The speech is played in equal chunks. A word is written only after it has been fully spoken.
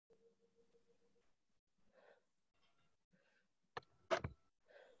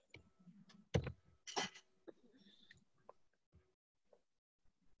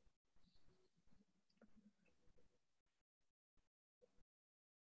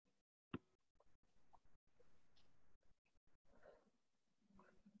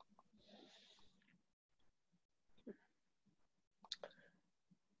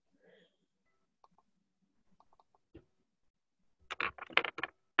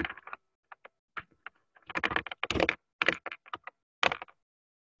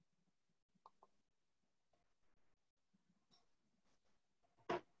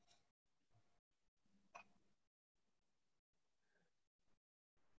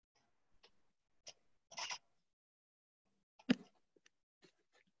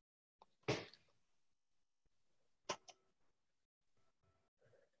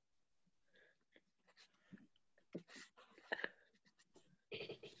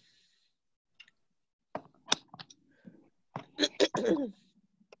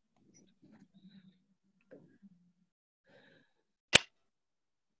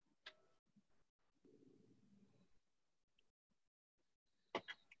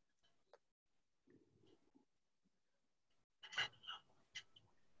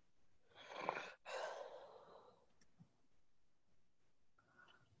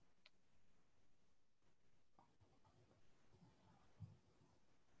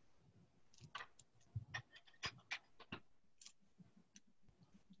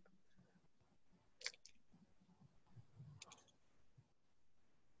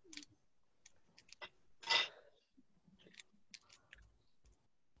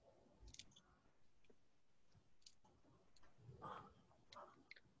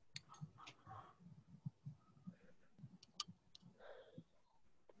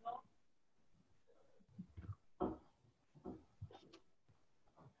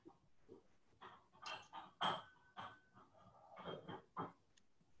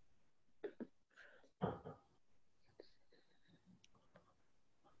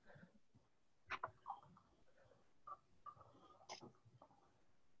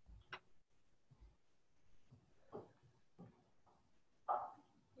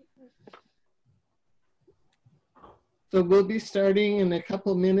So we'll be starting in a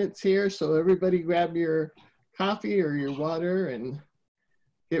couple minutes here. So everybody grab your coffee or your water and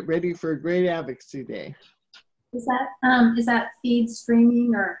get ready for a great advocacy day. Is that feed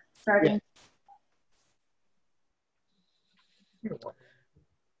streaming or starting? Yeah.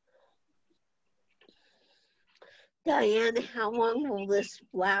 Diane, how long will this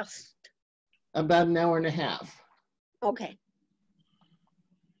last? About an hour and a half. Okay.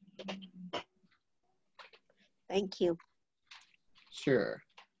 Thank you. Sure.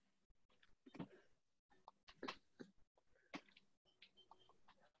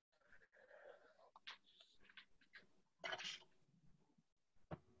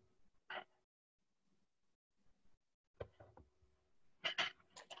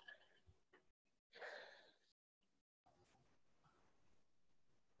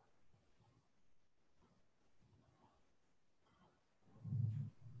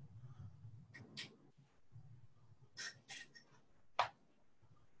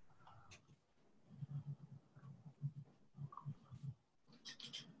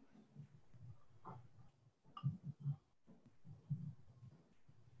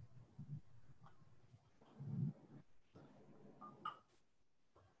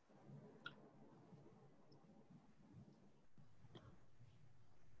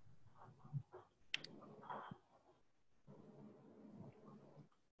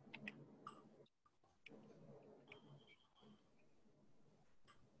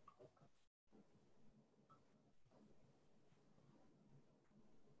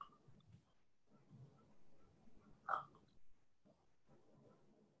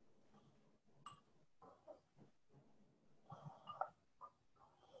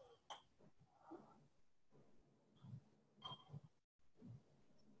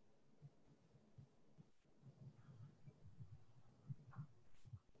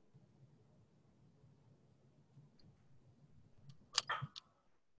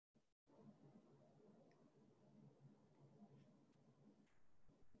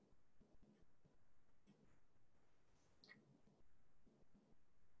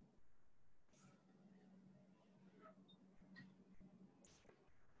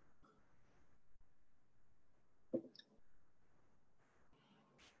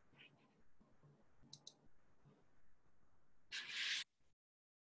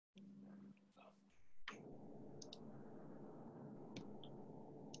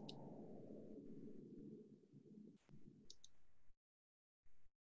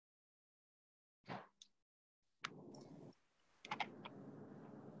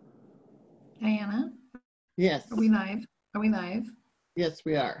 Diana? Yes. Are we live? Are we live? Yes,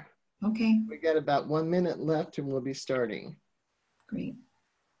 we are. Okay, We got about 1 minute left and we'll be starting. great.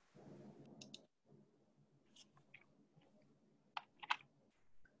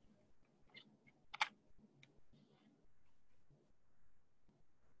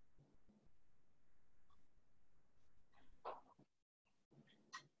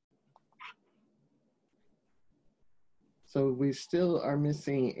 So we still are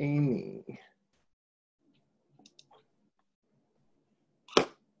missing Amy.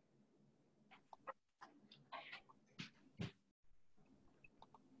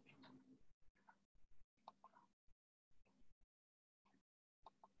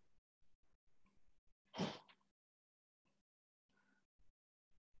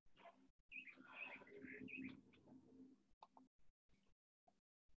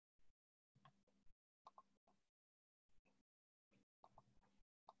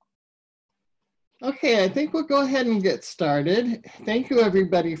 Okay, I think we'll go ahead and get started. Thank you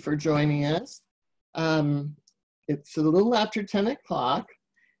everybody for joining us. It's a little after 10 o'clock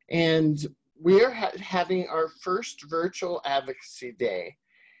and we are having our first virtual advocacy day.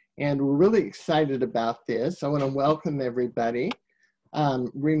 And we're really excited about this. I want to welcome everybody.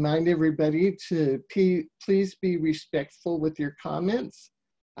 Remind everybody to please be respectful with your comments.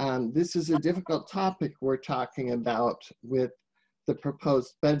 This is a difficult topic we're talking about with the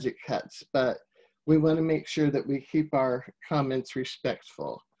proposed budget cuts, but we want to make sure that we keep our comments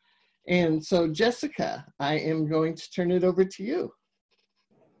respectful. And so, Jessica, I am going to turn it over to you.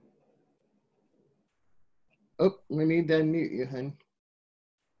 Oh, we need to unmute you, hon.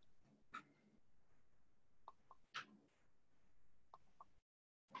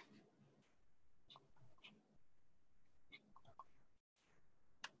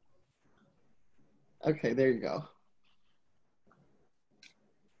 Okay, there you go.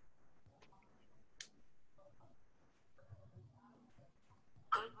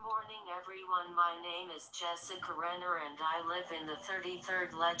 Good morning, everyone. My name is Jessica Renner and I live in the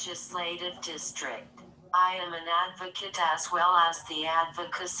 33rd Legislative District. I am an advocate as well as the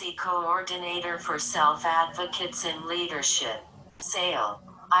Advocacy Coordinator for Self-Advocates in Leadership. SAIL.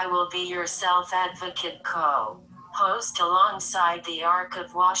 I will be your Self-Advocate co-host alongside the ARC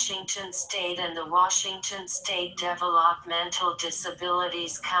of Washington State and the Washington State Developmental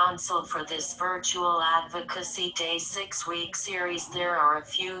Disabilities Council for this virtual Advocacy Day 6-week series. There are a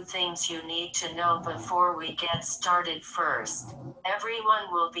few things you need to know before we get started. First,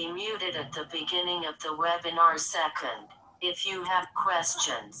 everyone will be muted at the beginning of the webinar. Second, if you have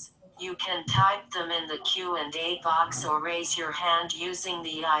questions, you can type them in the Q&A box or raise your hand using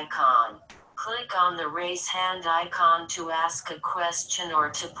the icon. Click on the raise hand icon to ask a question or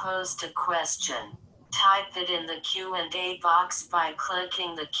to post a question. Type it in the Q&A box by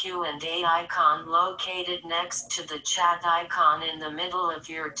clicking the Q&A icon located next to the chat icon in the middle of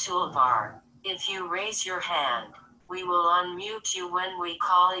your toolbar. If you raise your hand, we will unmute you when we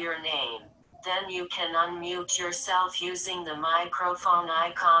call your name. Then you can unmute yourself using the microphone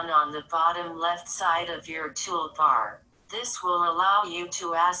icon on the bottom left side of your toolbar. This will allow you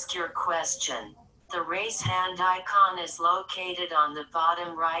to ask your question. The raise hand icon is located on the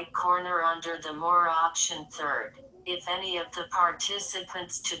bottom right corner under the More option. Third, if any of the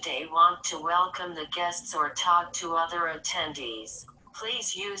participants today want to welcome the guests or talk to other attendees,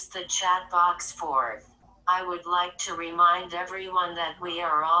 please use the chat box. Fourth, I would like to remind everyone that we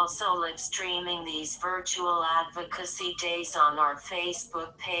are also live streaming these virtual advocacy days on our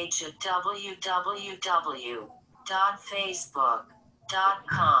Facebook page at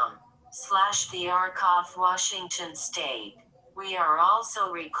www.facebook.com/thearc-of-Washington-State. We are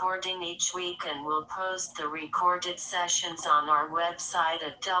also recording each week and will post the recorded sessions on our website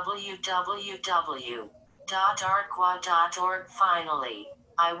at www.arcwa.org. Finally,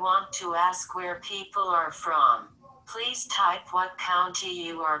 I want to ask where people are from. Please type what county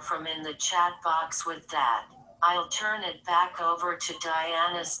you are from in the chat box. With that, I'll turn it back over to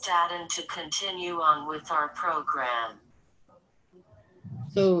Diana Staton to continue on with our program.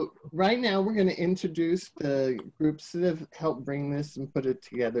 So right now we're going to introduce the groups that have helped bring this and put it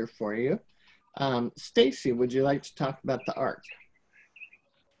together for you. Stacy, would you like to talk about the ARC?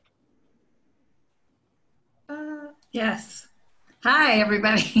 Yes. Hi,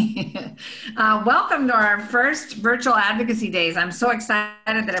 everybody. Welcome to our first virtual advocacy days. I'm so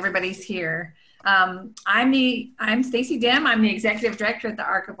excited that everybody's here. I'm Stacy Timm. I'm the Executive Director at the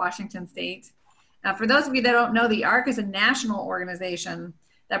ARC of Washington State. For those of you that don't know, the ARC is a national organization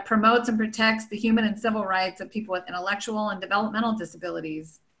that promotes and protects the human and civil rights of people with intellectual and developmental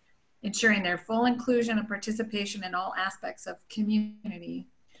disabilities, ensuring their full inclusion and participation in all aspects of community.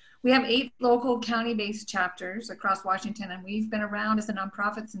 We have 8 local county-based chapters across Washington, and we've been around as a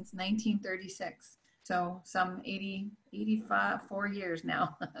nonprofit since 1936. So some 84 years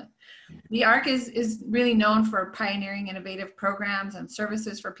now. The ARC is really known for pioneering innovative programs and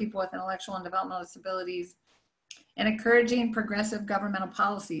services for people with intellectual and developmental disabilities and encouraging progressive governmental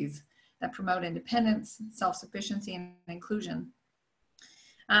policies that promote independence, self-sufficiency, and inclusion.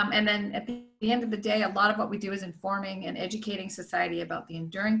 And then at the end of the day, a lot of what we do is informing and educating society about the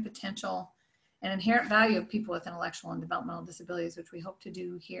enduring potential and inherent value of people with intellectual and developmental disabilities, which we hope to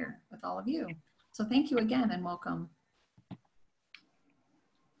do here with all of you. So thank you again and welcome.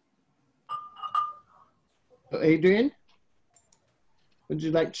 So Adrian, would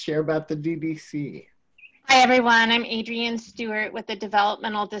you like to share about the DDC? Hi everyone, I'm Adrienne Stewart with the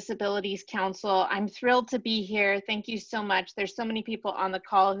Developmental Disabilities Council. I'm thrilled to be here. Thank you so much. There's so many people on the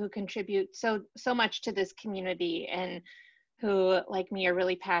call who contribute so much to this community and who, like me, are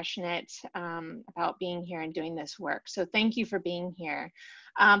really passionate about being here and doing this work. So thank you for being here.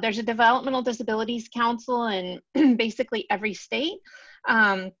 There's a Developmental Disabilities Council in basically every state.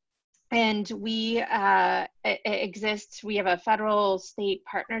 And we exist, we have a federal state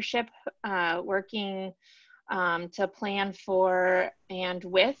partnership working to plan for and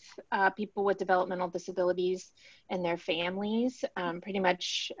with people with developmental disabilities and their families. Pretty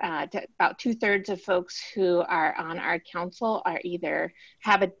much about 2/3 of folks who are on our council are either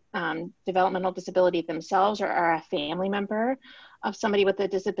have a developmental disability themselves or are a family member of somebody with a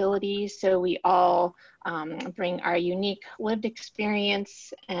disability. So we all bring our unique lived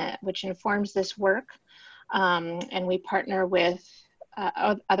experience, which informs this work. And we partner with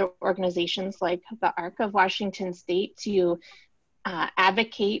other organizations like the ARC of Washington State to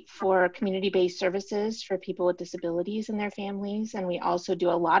advocate for community-based services for people with disabilities and their families. And we also do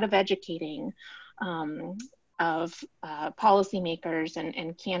a lot of educating of policymakers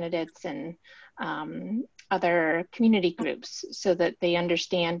and candidates and other community groups so that they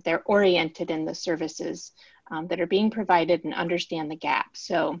understand they're oriented in the services that are being provided and understand the gap.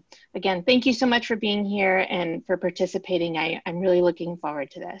 So again, thank you so much for being here and for participating. I'm really looking forward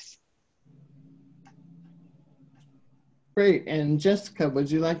to this. Great. And Jessica,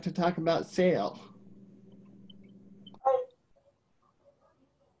 would you like to talk about SAIL?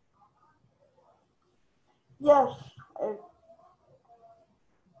 Yes.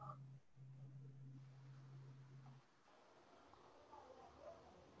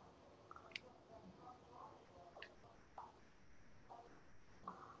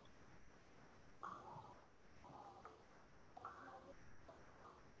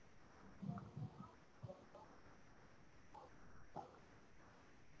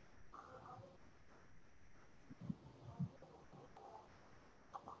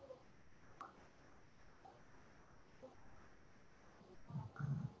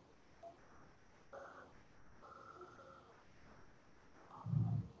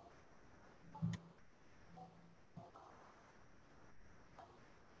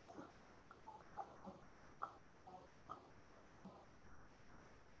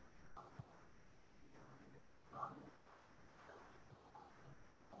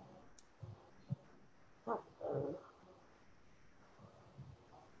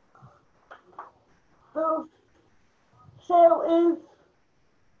 So, SAIL is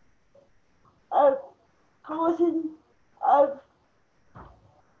a coalition of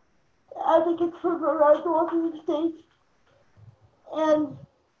advocates from around Washington State, and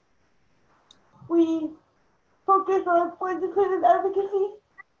we focus on legislative advocacy,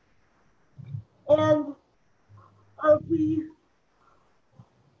 and we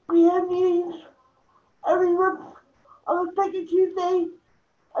have meetings every month on the second Tuesday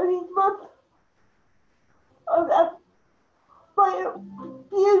of each month via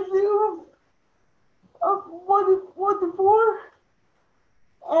Zoom of 1 to 4,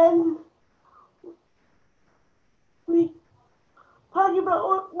 and we talk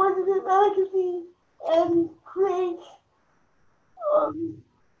about legislative advocacy and create a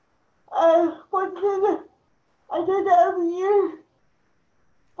legislative agenda every year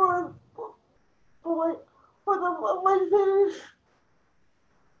for the legislators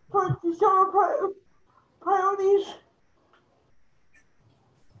to show our priorities.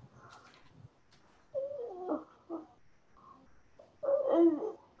 And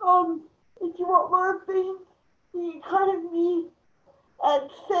if you want more information, you can contact me at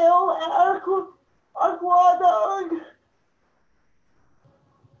sail@arqua.org.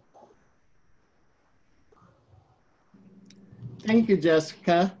 Thank you,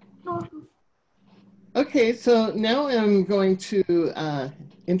 Jessica. Okay, so now I'm going to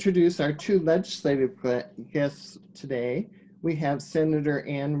introduce our two legislative guests today. We have Senator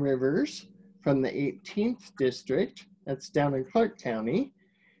Ann Rivers from the 18th District, that's down in Clark County,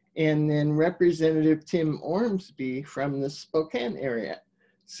 and then Representative Timm Ormsby from the Spokane area.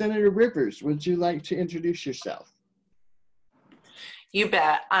 Senator Rivers, would you like to introduce yourself? You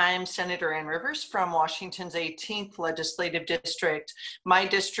bet. I'm Senator Ann Rivers from Washington's 18th Legislative District. My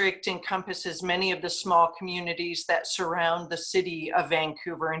district encompasses many of the small communities that surround the city of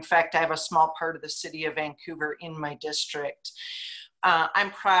Vancouver. In fact, I have a small part of the city of Vancouver in my district.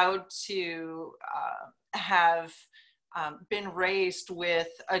 I'm proud to have been raised with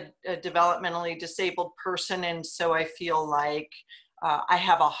a developmentally disabled person, and so I feel like I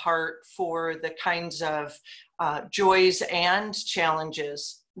have a heart for the kinds of joys and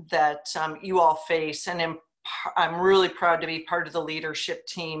challenges that you all face, and I'm really proud to be part of the leadership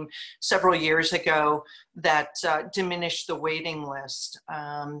team several years ago that diminished the waiting list.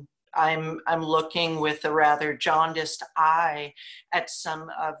 I'm looking with a rather jaundiced eye at some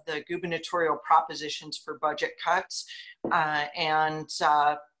of the gubernatorial propositions for budget cuts,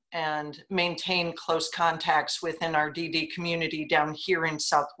 and maintain close contacts within our DD community down here in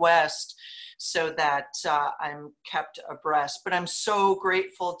Southwest, so that I'm kept abreast. But I'm so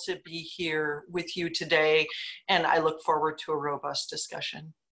grateful to be here with you today, and I look forward to a robust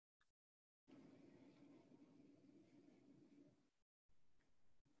discussion.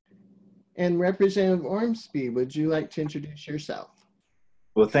 And Representative Ormsby, would you like to introduce yourself?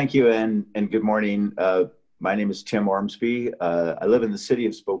 Well, thank you, and good morning. My name is Timm Ormsby. I live in the city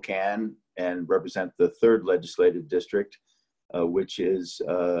of Spokane and represent the 3rd Legislative District, which is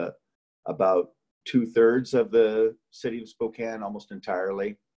about 2/3 of the city of Spokane, almost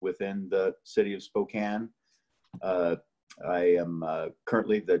entirely within the city of Spokane. I am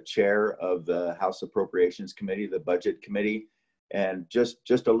currently the chair of the House Appropriations Committee, the Budget Committee. And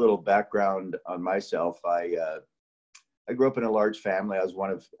just a little background on myself. I grew up in a large family. I was one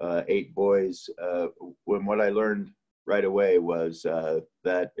of 8 boys. When what I learned right away was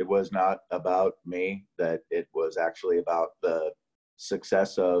that it was not about me, that it was actually about the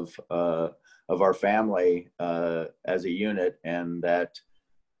success of our family as a unit, and that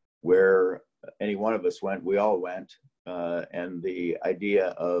where any one of us went, we all went. And the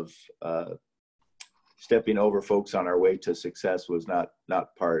idea of stepping over folks on our way to success was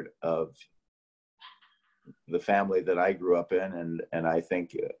not part of the family that I grew up in, and I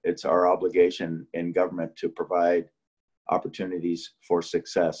think it's our obligation in government to provide opportunities for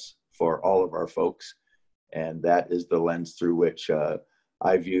success for all of our folks, and that is the lens through which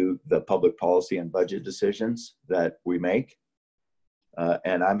I view the public policy and budget decisions that we make.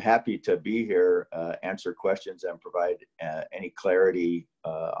 And I'm happy to be here, answer questions, and provide any clarity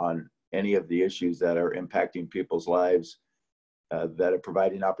on any of the issues that are impacting people's lives, that are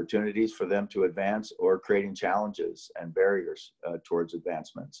providing opportunities for them to advance or creating challenges and barriers towards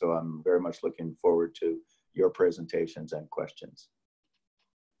advancement. So I'm very much looking forward to your presentations and questions.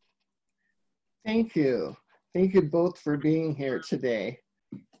 Thank you. Thank you both for being here today.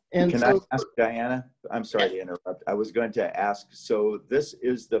 And can I ask Diana? I'm sorry to interrupt. I was going to ask, so this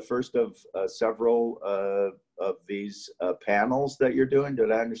is the first of several of these panels that you're doing.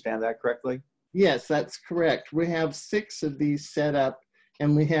 Did I understand that correctly? Yes, that's correct. We have 6 of these set up,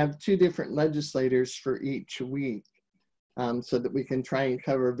 and we have 2 different legislators for each week, so that we can try and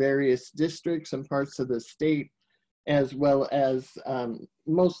cover various districts and parts of the state, as well as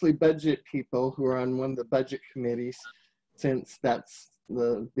mostly budget people who are on one of the budget committees, since that's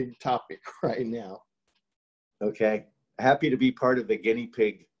the big topic right now. Okay, happy to be part of the guinea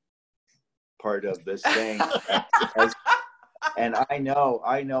pig part of this thing. And I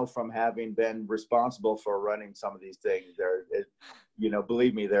know from having been responsible for running some of these things,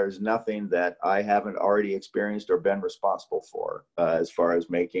 believe me, there's nothing that I haven't already experienced or been responsible for as far as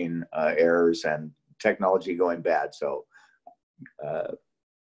making errors and technology going bad. So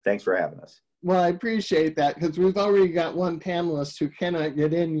thanks for having us. Well, I appreciate that, because we've already got one panelist who cannot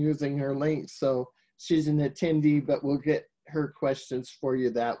get in using her link, so she's an attendee, but we'll get her questions for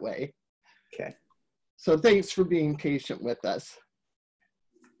you that way. Okay. So thanks for being patient with us.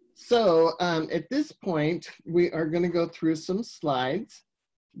 So at this point, we are going to go through some slides.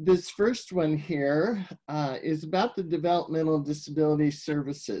 This first one here is about the developmental disability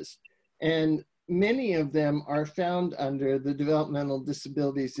services. And many of them are found under the Developmental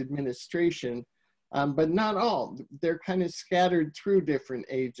Disabilities Administration, but not all. They're kind of scattered through different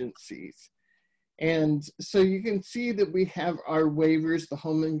agencies. And so you can see that we have our waivers, the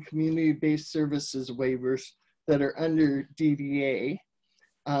home and community-based services waivers that are under DDA.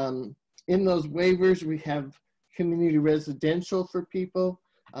 In those waivers, we have community residential for people,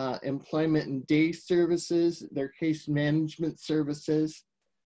 employment and day services, their case management services.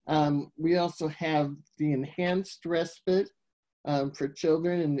 We also have the enhanced respite for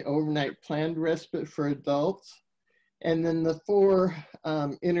children and the overnight planned respite for adults. And then the 4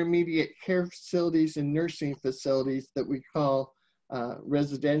 intermediate care facilities and nursing facilities that we call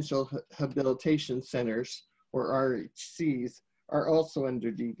residential habilitation centers, or RHCs, are also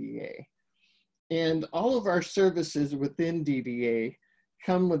under DDA. And all of our services within DDA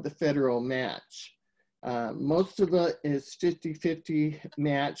come with the federal match. Most of it is 50-50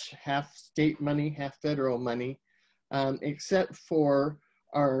 match, half state money, half federal money, except for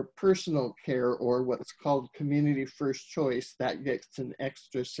our personal care, or what's called community first choice, that gets an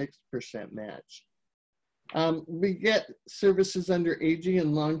extra 6% match. We get services under aging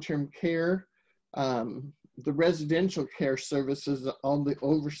and long-term care. The residential care services, all the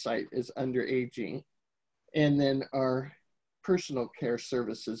oversight is under aging. And then our personal care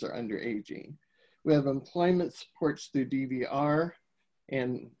services are under aging. We have employment supports through DVR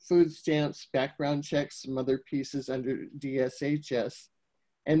and food stamps, background checks, some other pieces under DSHS.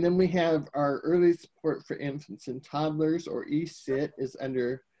 And then we have our early support for infants and toddlers, or ESIT, is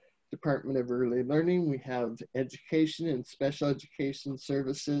under Department of Early Learning. We have education and special education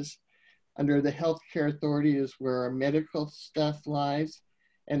services. Under the Healthcare Authority is where our medical stuff lies.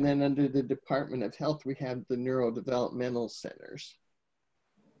 And then under the Department of Health, we have the neurodevelopmental centers.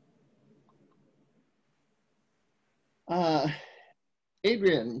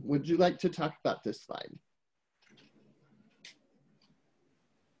 Adrian, would you like to talk about this slide?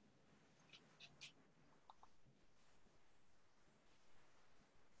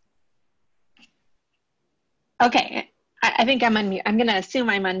 Okay, I think I'm unmuted. I'm going to assume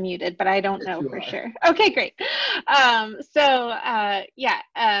I'm unmuted, but I don't know for sure. Okay, great. The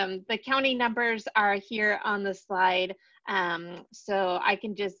county numbers are here on the slide. So I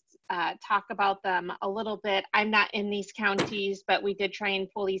can just talk about them a little bit. I'm not in these counties, but we did try and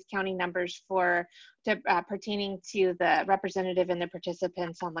pull these county numbers pertaining to the representative and the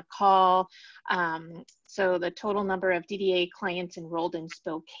participants on the call. So the total number of DDA clients enrolled in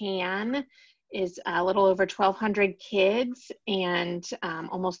Spokane is a little over 1,200 kids and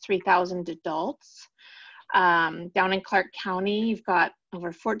almost 3,000 adults. Down in Clark County, you've got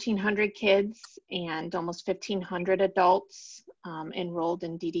over 1,400 kids and almost 1,500 adults enrolled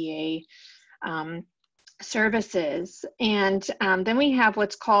in DDA services. And then we have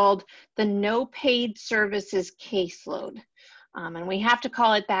what's called the no paid services caseload. And we have to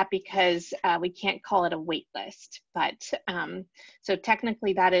call it that because we can't call it a wait list. But so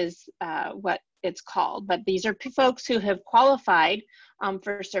technically that is what it's called. But these are folks who have qualified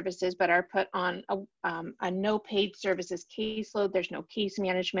for services but are put on a no paid services caseload. There's no case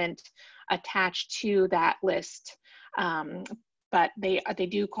management attached to that list. But they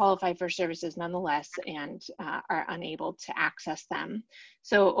do qualify for services nonetheless and are unable to access them.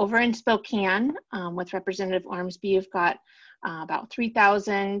 So over in Spokane with Representative Ormsby, you've got about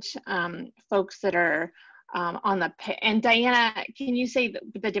 3,000 folks that are on the pay. And Diana, can you say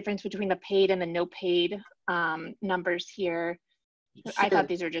the difference between the paid and the no paid numbers here? Sure. I thought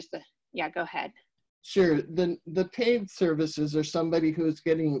these were just yeah, go ahead. Sure, the paid services are somebody who's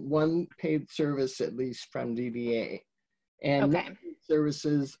getting one paid service at least from DDA. And okay.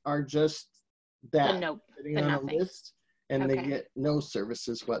 Services are just that, sitting on a list, and okay. They get no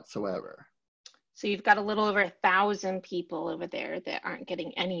services whatsoever. So you've got a little over 1,000 people over there that aren't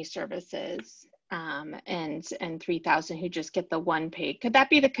getting any services, and 3,000 who just get the one paid. Could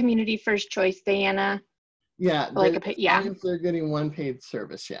that be the community first choice, Diana? Yeah, like as long as they're getting one paid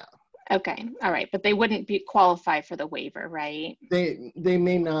service, yeah. Okay, all right, but they wouldn't qualify for the waiver, right? They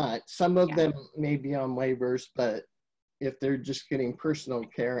may not. Some of them may be on waivers, but if they're just getting personal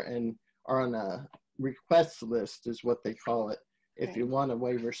care and are on a request list is what they call it. If you want a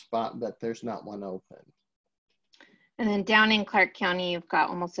waiver spot, but there's not one open. And then down in Clark County, you've got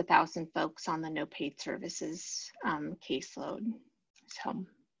almost 1,000 folks on the no paid services caseload. So.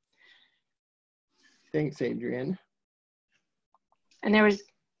 Thanks, Adrian. And there was,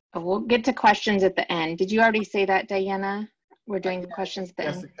 we'll get to questions at the end. Did you already say that, Diana? We're doing questions at the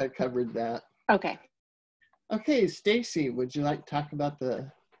end. Jessica covered that. Okay. Okay, Stacy, would you like to talk about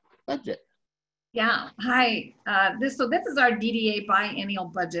the budget? Yeah, hi. This is our DDA biennial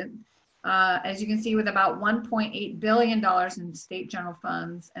budget. As you can see, with about $1.8 billion in state general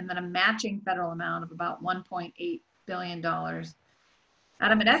funds, and then a matching federal amount of about $1.8 billion.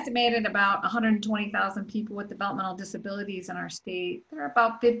 Out of an estimated about 120,000 people with developmental disabilities in our state, there are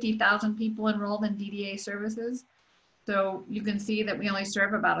about 50,000 people enrolled in DDA services. So you can see that we only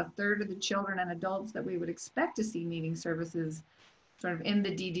serve about 1/3 of the children and adults that we would expect to see needing services sort of in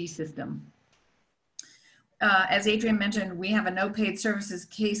the DD system. As Adrian mentioned, we have a no paid services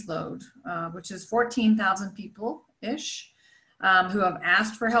caseload, which is 14,000 people-ish who have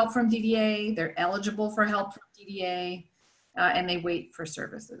asked for help from DDA. They're eligible for help from DDA, and they wait for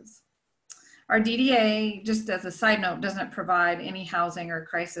services. Our DDA, just as a side note, doesn't provide any housing or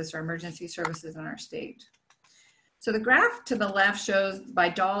crisis or emergency services in our state. So the graph to the left shows by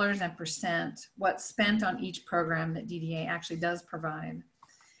dollars and percent what's spent on each program that DDA actually does provide.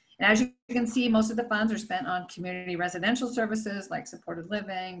 And as you can see, most of the funds are spent on community residential services like supported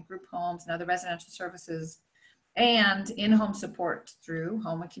living, group homes, and other residential services, and in-home support through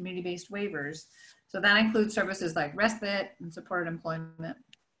home and community-based waivers. So that includes services like respite and supported employment.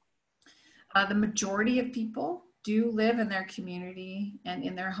 The majority of people do live in their community and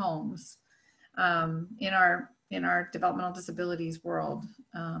in their homes in our developmental disabilities world.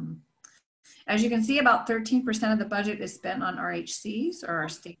 As you can see, about 13% of the budget is spent on RHCs, or our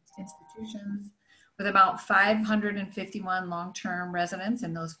state institutions, with about 551 long-term residents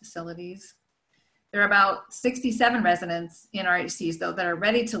in those facilities. There are about 67 residents in RHCs, though, that are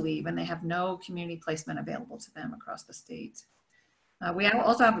ready to leave and they have no community placement available to them across the state. We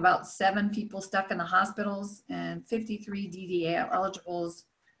also have about 7 people stuck in the hospitals and 53 DDA eligibles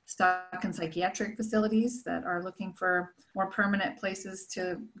stuck in psychiatric facilities that are looking for more permanent places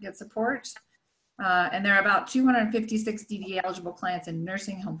to get support. And there are about 256 DDA eligible clients in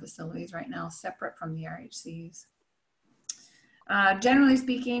nursing home facilities right now, separate from the RHCs. Generally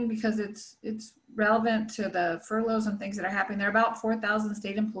speaking, because it's relevant to the furloughs and things that are happening, there are about 4,000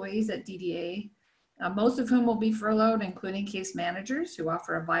 state employees at DDA, most of whom will be furloughed, including case managers who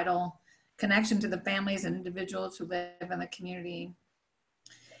offer a vital connection to the families and individuals who live in the community.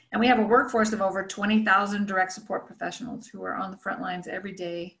 And we have a workforce of over 20,000 direct support professionals who are on the front lines every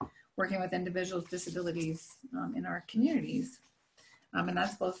day working with individuals with disabilities in our communities. And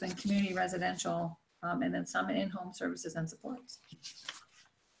that's both in community residential and then some in-home services and supports.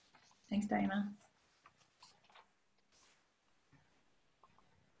 Thanks, Diana.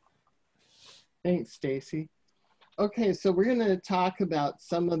 Thanks, Stacy. Okay, so we're going to talk about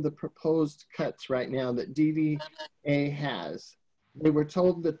some of the proposed cuts right now that DDA has. They were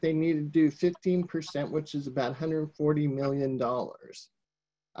told that they needed to do 15%, which is about $140 million.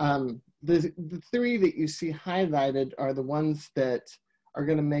 The 3 that you see highlighted are the ones that are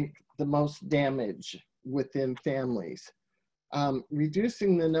going to make the most damage within families.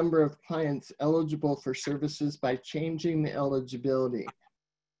 Reducing the number of clients eligible for services by changing the eligibility.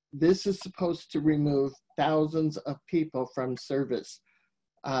 This is supposed to remove thousands of people from service.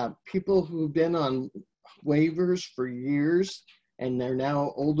 People who've been on waivers for years and they're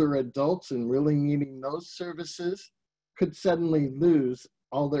now older adults and really needing those services could suddenly lose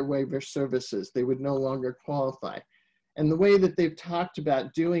all their waiver services. They would no longer qualify. And the way that they've talked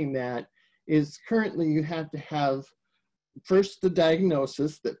about doing that is currently you have to have first the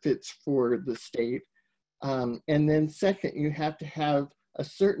diagnosis that fits for the state. And then second, you have to have a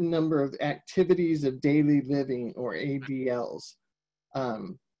certain number of activities of daily living, or ADLs,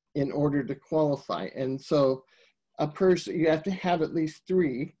 in order to qualify. And so a person, you have to have at least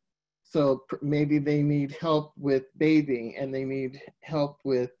 3. So maybe they need help with bathing and they need help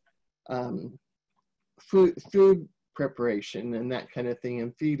with food preparation and that kind of thing,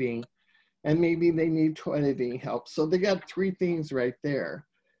 and feeding. And maybe they need toileting help. So they got 3 things right there.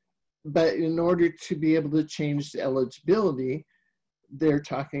 But in order to be able to change the eligibility, they're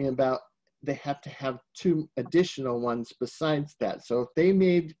talking about they have to have 2 additional ones besides that. So if they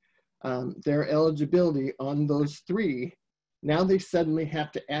made their eligibility on those 3, now they suddenly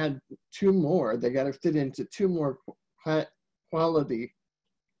have to add 2 more. They got to fit into 2 more quality,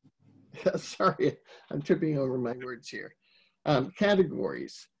 sorry, I'm tripping over my words here,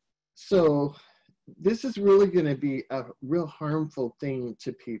 categories. So this is really going to be a real harmful thing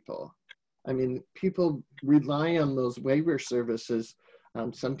to people. I mean, people rely on those waiver services.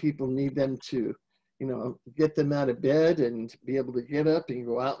 Some people need them to, you know, get them out of bed and be able to get up and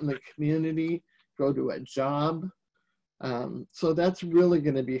go out in the community, go to a job. So that's really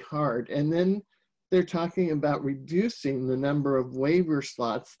going to be hard. And then they're talking about reducing the number of waiver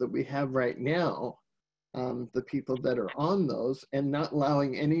slots that we have right now, the people that are on those, and not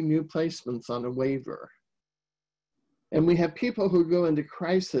allowing any new placements on a waiver. And we have people who go into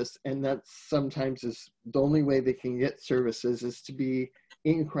crisis, and that sometimes is the only way they can get services is to be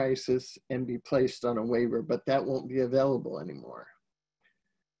in crisis and be placed on a waiver, but that won't be available anymore.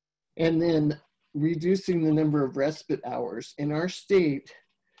 And then reducing the number of respite hours. In our state,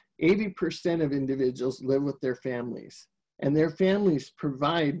 80% of individuals live with their families, and their families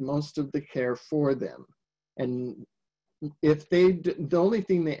provide most of the care for them. And if the only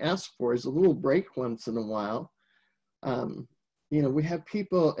thing they ask for is a little break once in a while, you know, we have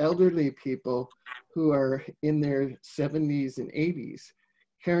people, elderly people who are in their 70s and 80s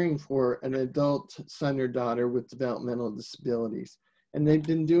caring for an adult son or daughter with developmental disabilities. And they've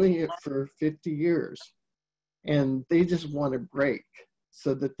been doing it for 50 years. And they just want a break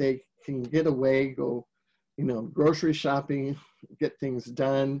so that they can get away, go, you know, grocery shopping, get things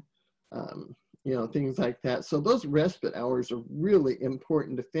done, you know, things like that. So those respite hours are really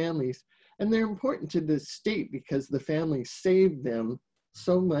important to families. And they're important to the state because the families save them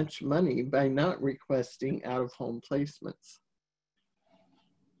so much money by not requesting out-of-home placements.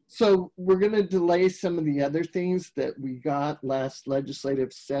 So we're going to delay some of the other things that we got last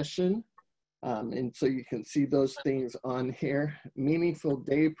legislative session. And so you can see those things on here. Meaningful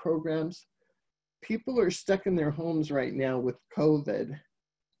day programs. People are stuck in their homes right now with COVID.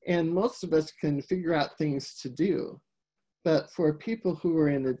 And most of us can figure out things to do. But for people who are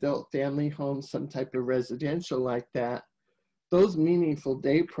in adult family homes, some type of residential like that, those meaningful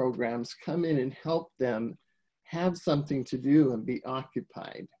day programs come in and help them have something to do and be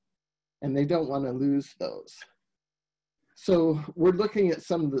occupied. And they don't want to lose those. So we're looking at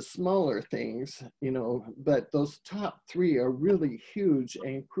some of the smaller things, you know, but those top three are really huge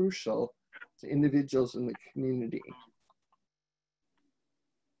and crucial to individuals in the community.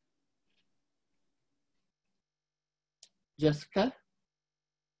 Jessica?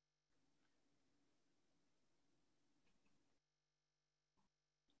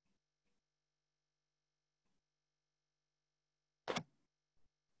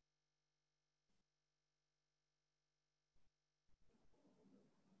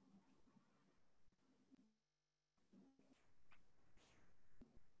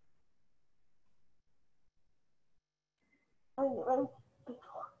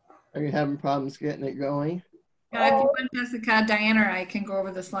 Are you having problems getting it going? If you want, Jessica, Diana, I can go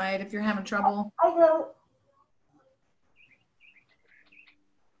over the slide if you're having trouble. I know.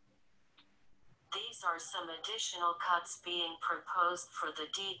 These are some additional cuts being proposed for the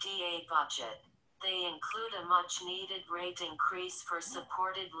DDA budget. They include a much-needed rate increase for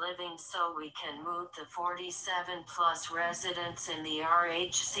supported living so we can move the 47-plus residents in the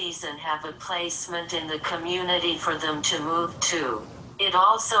RHCs and have a placement in the community for them to move to. It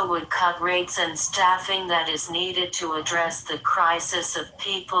also would cut rates and staffing that is needed to address the crisis of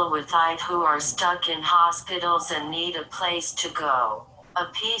people with AIDS who are stuck in hospitals and need a place to go. A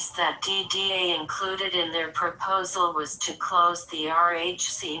piece that DDA included in their proposal was to close the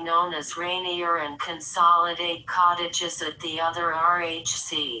RHC known as Rainier and consolidate cottages at the other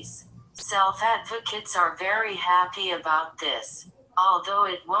RHCs. Self-advocates are very happy about this. Although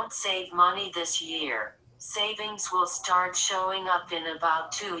it won't save money this year, savings will start showing up in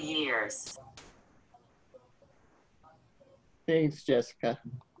about 2 years. Thanks, Jessica.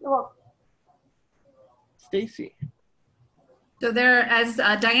 Well, Stacy. So there, as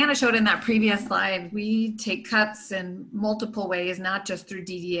Diana showed in that previous slide, we take cuts in multiple ways, not just through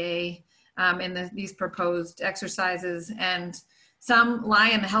DDA in these proposed exercises, and some lie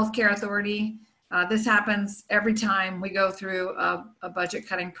in the healthcare authority. This happens every time we go through a budget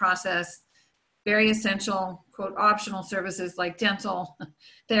cutting process. Very essential, quote, optional services like dental,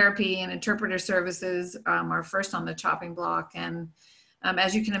 therapy, and interpreter services are first on the chopping block. And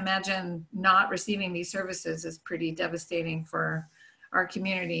as you can imagine, not receiving these services is pretty devastating for our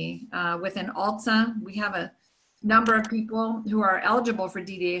community. Within ALTSA, we have a number of people who are eligible for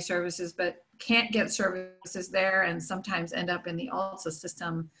DDA services, but can't get services there and sometimes end up in the ALTSA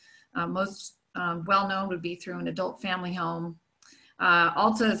system. Most well-known would be through an adult family home.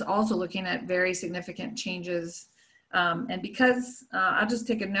 ALTSA is also looking at very significant changes. And because, I'll just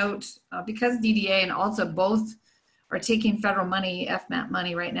take a note, because DDA and ALTSA both are taking federal money, FMAP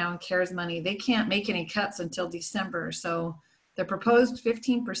money right now, and CARES money, they can't make any cuts until December. So the proposed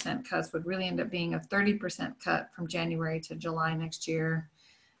 15% cuts would really end up being a 30% cut from January to July next year.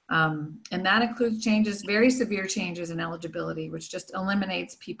 And that includes changes, very severe changes in eligibility, which just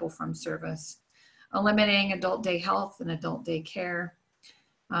eliminates people from service, eliminating adult day health and adult day care,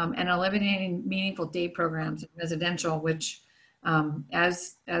 and eliminating meaningful day programs in residential, which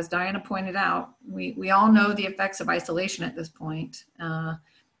as Diana pointed out, we all know the effects of isolation at this point.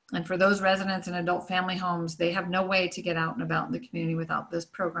 And for those residents in adult family homes, they have no way to get out and about in the community without this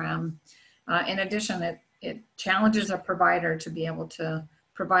program. In addition, it challenges a provider to be able to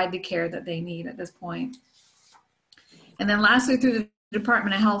provide the care that they need at this point. And then lastly, through the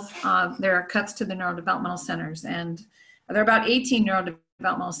Department of Health, there are cuts to the neurodevelopmental centers. And there are about 18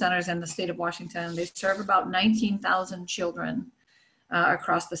 neurodevelopmental centers in the state of Washington. They serve about 19,000 children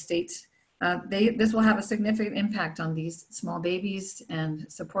across the state. This will have a significant impact on these small babies and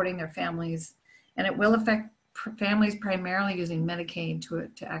supporting their families. And it will affect families primarily using Medicaid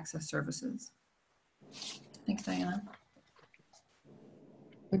to access services. Thanks, Diana.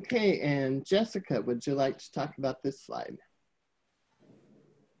 Okay, and Jessica, would you like to talk about this slide?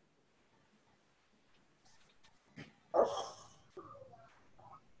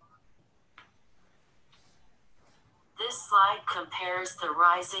 This slide compares the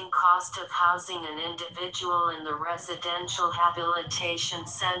rising cost of housing an individual in the residential habilitation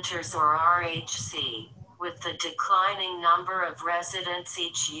centers or RHC, with the declining number of residents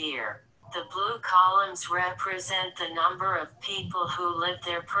each year. The blue columns represent the number of people who live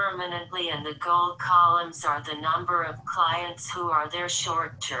there permanently, and the gold columns are the number of clients who are there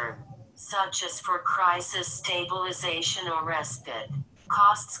short-term, such as for crisis stabilization or respite.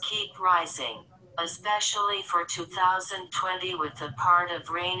 Costs keep rising. especially for 2020 with the part of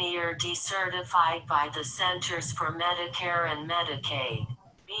Rainier decertified by the Centers for Medicare and Medicaid,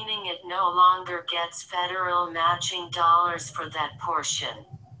 meaning it no longer gets federal matching dollars for that portion.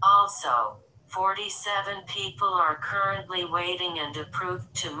 Also, 47 people are currently waiting and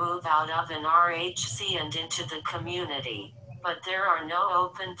approved to move out of an RHC and into the community, but there are no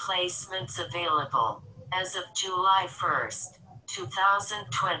open placements available. As of July 1st,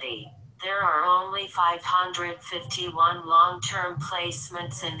 2020, there are only 551 long-term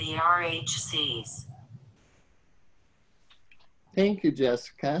placements in the RHCs. Thank you,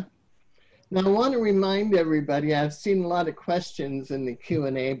 Jessica. Now, I want to remind everybody, I've seen a lot of questions in the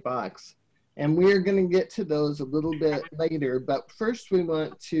Q&A box, and we're going to get to those a little bit later. But first, we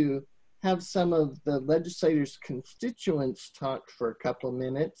want to have some of the legislators' constituents talk for a couple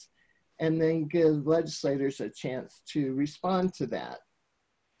minutes, and then give legislators a chance to respond to that.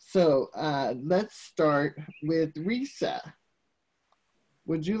 So let's start with Risa.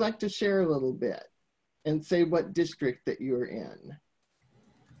 Would you like to share a little bit and say what district that you're in?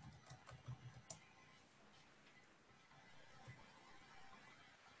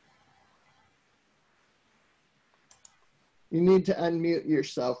 You need to unmute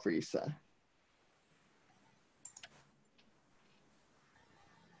yourself, Risa.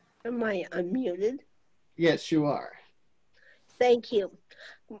 Am I unmuted? Yes, you are. Thank you.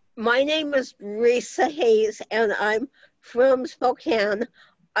 My name is Risa Hayes, and I'm from Spokane.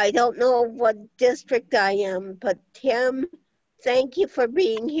 I don't know what district I am, but Tim, thank you for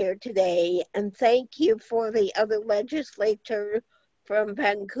being here today, and thank you for the other legislator from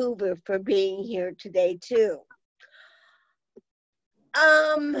Vancouver for being here today too.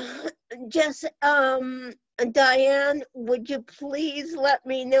 Diane, would you please let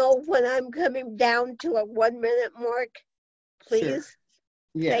me know when I'm coming down to a 1 minute mark, please? Sure.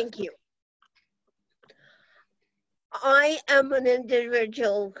 Yes. Thank you. I am an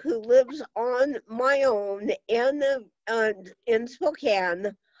individual who lives on my own in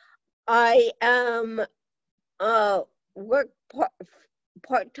Spokane. I am work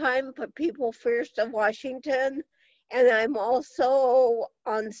part-time for People First of Washington, and I'm also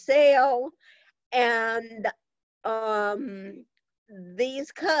on sale, and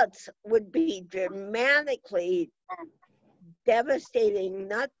these cuts would be dramatically devastating,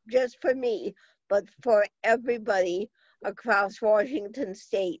 not just for me, but for everybody across Washington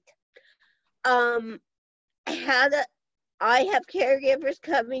state. I have caregivers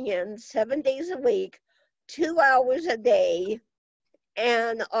coming in 7 days a week, 2 hours a day,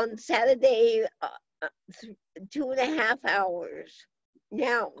 and on Saturday, 2.5 hours.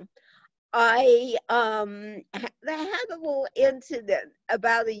 Now, I had a little incident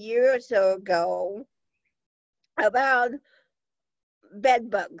about a year or so ago about bed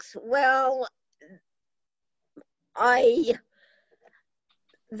bugs. Well,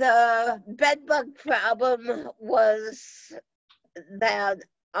 the bed bug problem was that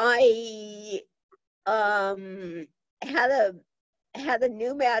I had a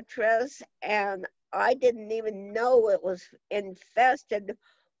new mattress, and I didn't even know it was infested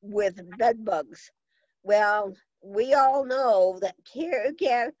with bed bugs. Well, we all know that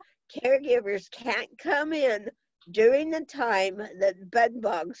caregivers can't come in during the time that bed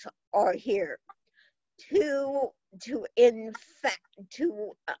bugs are here to infest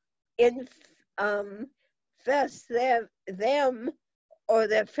them or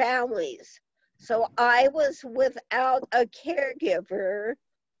their families. So I was without a caregiver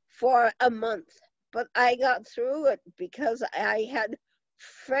for a month, but I got through it because I had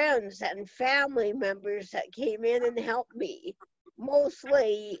friends and family members that came in and helped me.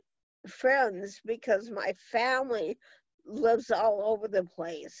 Mostly friends, because my family lives all over the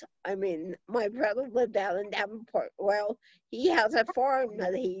place. I mean, my brother lived out in Davenport. Well, he has a farm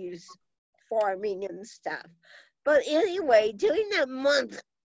that he's farming and stuff. But anyway, during that month,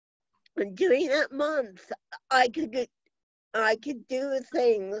 I could do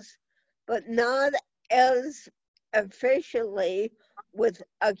things, but not as efficiently with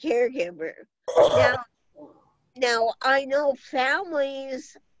a caregiver. Now I know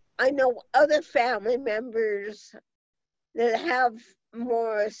other family members that have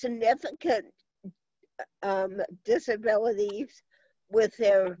more significant disabilities with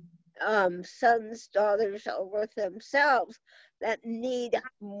their sons, daughters, or with themselves that need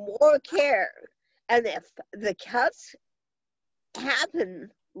more care. And if the cuts happen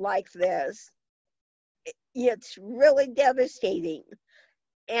like this, it's really devastating.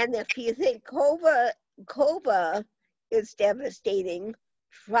 And if you think COVA is devastating,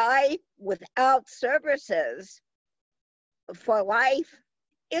 try without services for life.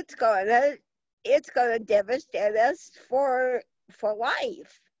 It's gonna it's going to devastate us for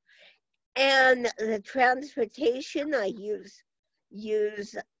life. And the transportation, I use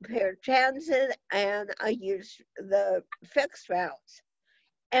paratransit, and I use the fixed routes.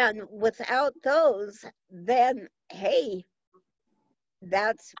 And without those, then hey,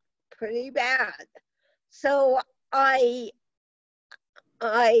 that's pretty bad. So I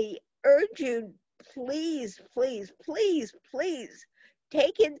urge you, please, please, please, please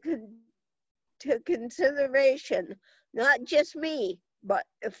take into consideration, not just me, but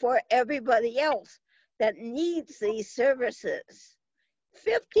for everybody else that needs these services.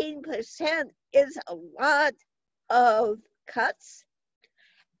 15% is a lot of cuts,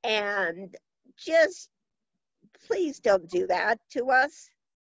 and just please don't do that to us.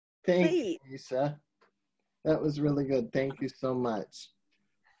 Thank Please. you, Lisa. That was really good. Thank you so much.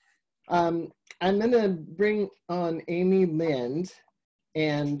 I'm going to bring on Amy Lind,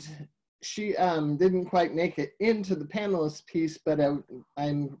 and she didn't quite make it into the panelist piece, but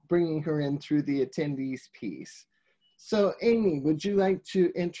I'm bringing her in through the attendees piece. So Amy, would you like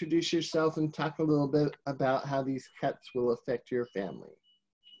to introduce yourself and talk a little bit about how these cuts will affect your family?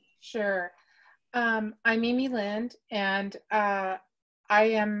 Sure. I'm Amy Lind, and I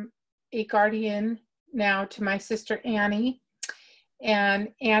am a guardian now to my sister Annie. And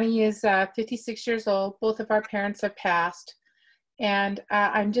Annie is 56 years old. Both of our parents have passed. And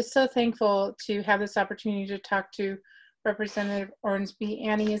I'm just so thankful to have this opportunity to talk to Representative Ormsby.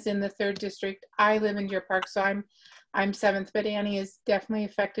 Annie is in the 3rd district. I live in Deer Park, so I'm 7th, but Annie is definitely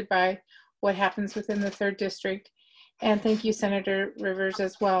affected by what happens within the 3rd district. And thank you, Senator Rivers,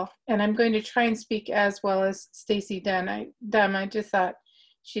 as well. And I'm going to try and speak as well as Stacy Dunn. I just thought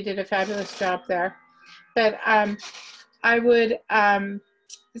she did a fabulous job there. But I would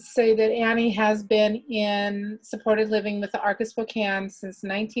say that Annie has been in supported living with the ARC of Spokane since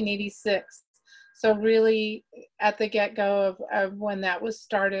 1986. So really at the get-go of when that was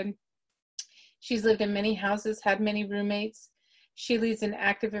started. She's lived in many houses, had many roommates. She leads an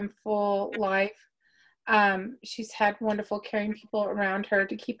active and full life. She's had wonderful caring people around her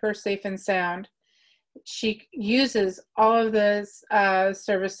to keep her safe and sound. She uses all of those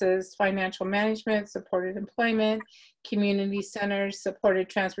services: financial management, supported employment, community centers, supported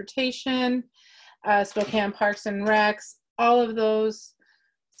transportation, Spokane Parks and Recs. All of those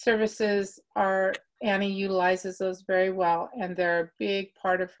services Annie utilizes those very well, and they're a big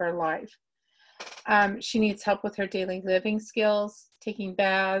part of her life. She needs help with her daily living skills, taking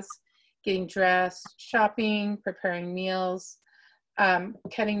baths, getting dressed, shopping, preparing meals,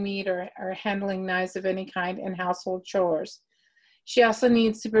 cutting meat or handling knives of any kind, and household chores. She also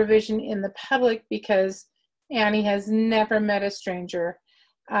needs supervision in the public because Annie has never met a stranger.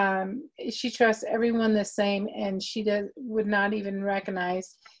 She trusts everyone the same, and she would not even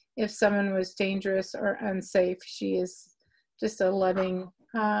recognize if someone was dangerous or unsafe. She is just a loving,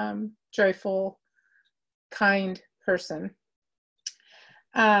 joyful, kind person.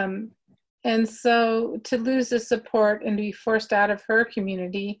 And so to lose the support and to be forced out of her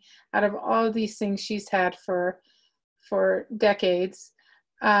community, out of all of these things she's had for decades,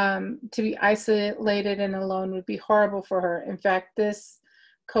 to be isolated and alone would be horrible for her. In fact, this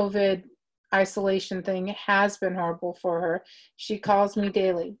COVID isolation thing has been horrible for her. She calls me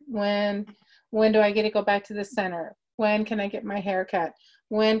daily. When do I get to go back to the center? When can I get my hair cut?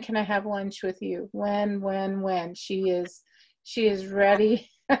 When can I have lunch with you? When? She is ready.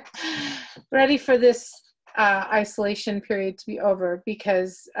 Ready for this isolation period to be over,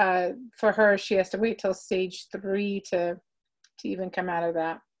 because for her, she has to wait till stage 3 to even come out of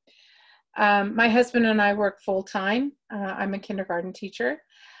that. My husband and I work full-time. I'm a kindergarten teacher.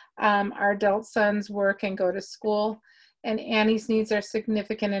 Our adult sons work and go to school, and Annie's needs are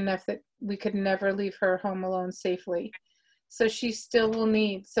significant enough that we could never leave her home alone safely. So she still will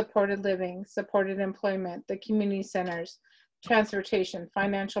need supported living, supported employment, the community centers, transportation,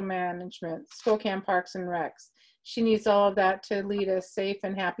 financial management, Spokane Parks and Recs. She needs all of that to lead a safe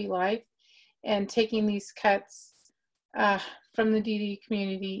and happy life. And taking these cuts from the DD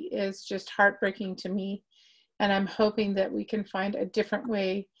community is just heartbreaking to me. And I'm hoping that we can find a different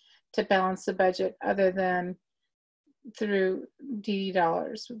way to balance the budget other than through DD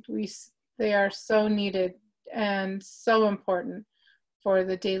dollars. They are so needed and so important for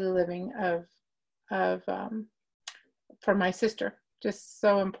the daily living for my sister. Just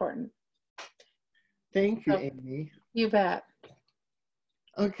so important. Thank you, Amy. You bet.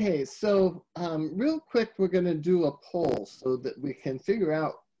 Okay, so real quick, we're going to do a poll so that we can figure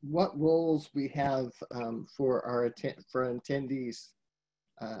out what roles we have for our attendees.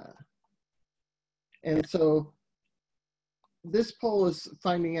 And so this poll is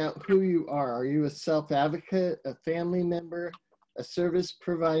finding out who you are. Are you a self-advocate, a family member, a service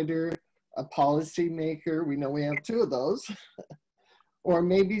provider, a policymaker? We know we have two of those. Or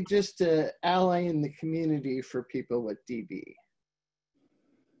maybe just an ally in the community for people with DB.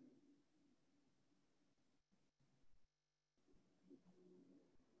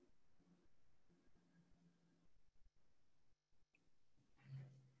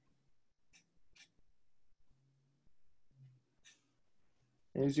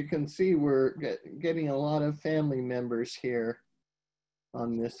 As you can see, we're getting a lot of family members here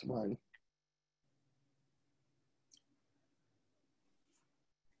on this one.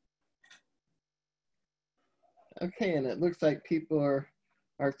 Okay, and it looks like people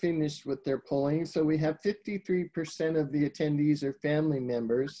are finished with their polling. So we have 53% of the attendees are family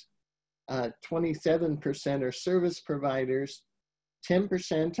members, 27% are service providers,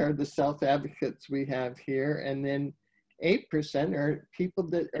 10% are the self-advocates we have here, and then 8% are people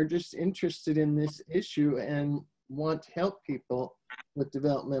that are just interested in this issue and want to help people with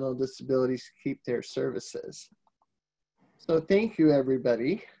developmental disabilities keep their services. So thank you,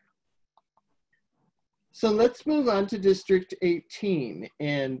 everybody. So let's move on to District 18.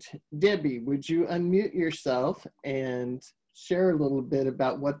 And Debbie, would you unmute yourself and share a little bit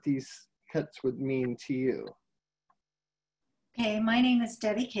about what these cuts would mean to you? Okay, my name is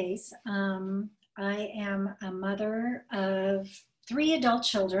Debbie Case. I am a mother of 3 adult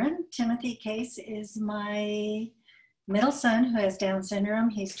children. Timothy Case is my middle son who has Down syndrome.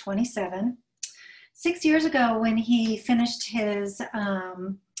 He's 27. 6 years ago, when he finished his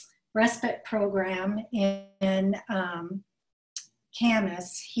respite program in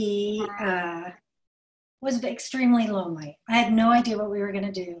Camas, he was extremely lonely. I had no idea what we were going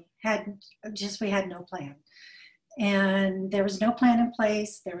to do. We had no plan. And there was no plan in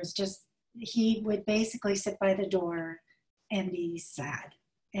place. There was just, he would basically sit by the door and be sad.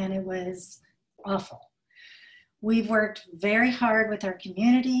 And it was awful. We've worked very hard with our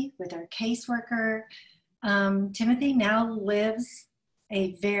community, with our caseworker. Timothy now lives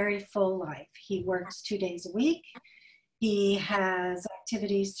a very full life. He works 2 days a week. He has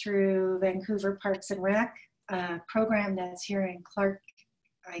activities through Vancouver Parks and Rec, a program that's here in Clark,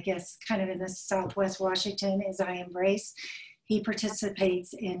 I guess kind of in the Southwest Washington, is I Embrace. He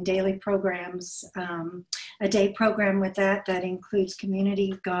participates in daily programs, a day program with that includes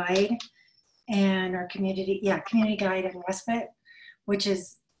community guide and our community guide and respite, which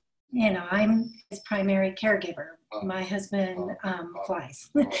is, you know, I'm his primary caregiver. My husband flies.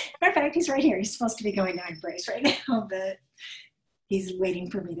 Matter of fact, he's right here. He's supposed to be going to Embrace right now, but he's waiting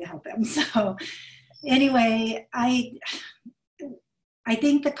for me to help him. So anyway, I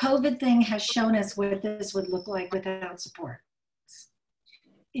think the COVID thing has shown us what this would look like without support.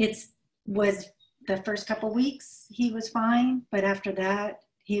 It was the first couple weeks, he was fine, but after that,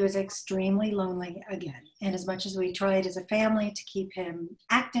 he was extremely lonely again. And as much as we tried as a family to keep him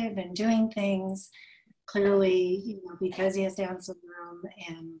active and doing things, clearly, you know, because he has Down syndrome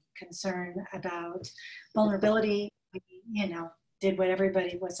and concern about vulnerability, we, you know, did what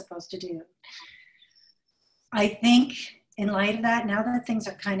everybody was supposed to do. I think in light of that, now that things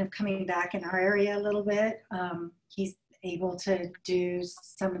are kind of coming back in our area a little bit, he's able to do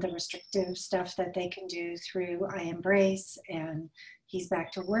some of the restrictive stuff that they can do through I Embrace, and he's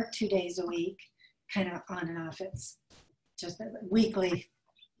back to work 2 days a week, kind of on and off. It's just weekly.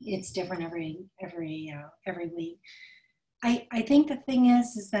 It's different every week. I think the thing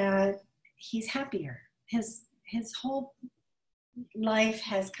is that he's happier. His whole life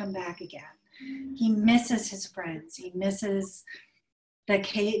has come back again. He misses his friends. He misses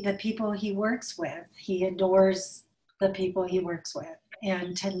the people he works with. He adores the people he works with.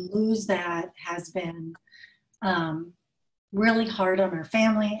 And to lose that has been really hard on our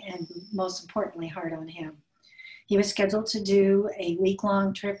family and most importantly, hard on him. He was scheduled to do a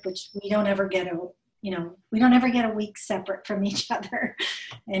week-long trip, which we don't ever get a week separate from each other.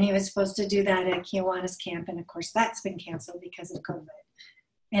 And he was supposed to do that at Kiwanis camp. And of course that's been canceled because of COVID.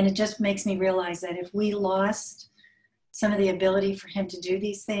 And it just makes me realize that if we lost some of the ability for him to do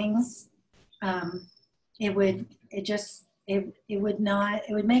these things, it would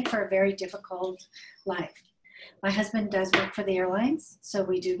make for a very difficult life. My husband does work for the airlines, so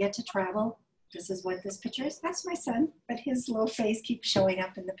we do get to travel. This is what this picture is. That's my son, but his little face keeps showing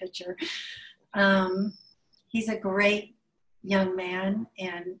up in the picture. He's a great young man,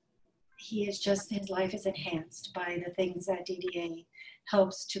 and his life is enhanced by the things that DDA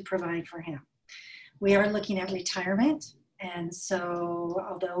helps to provide for him. We are looking at retirement, and so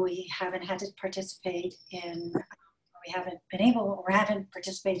although we haven't had to participate in, we haven't been able or haven't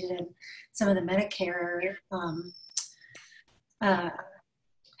participated in some of the Medicare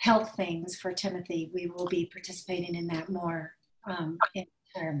health things for Timothy, we will be participating in that more in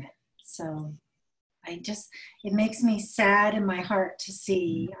retirement. So it makes me sad in my heart to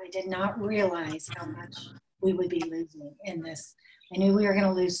see. I did not realize how much we would be losing in this. I knew we were going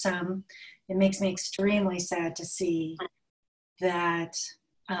to lose some. It makes me extremely sad to see that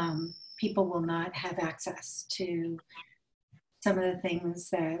people will not have access to some of the things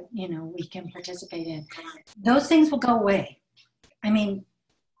that, we can participate in. Those things will go away. I mean,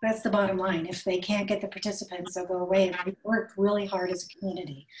 that's the bottom line. If they can't get the participants, they'll go away. And we worked really hard as a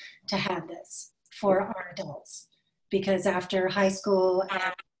community to have this for our adults, because after high school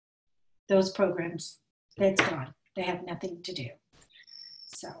and those programs, it's gone. They have nothing to do.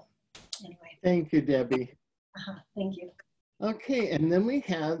 So anyway. Thank you, Debbie. Thank you. Okay, and then we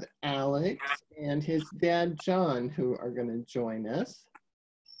have Alex and his dad, John, who are going to join us.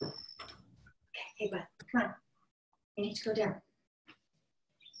 Hey, bud, come on. You need to go down.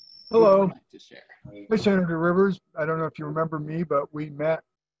 Hello. Like to share. Hi, Senator Rivers. I don't know if you remember me, but we met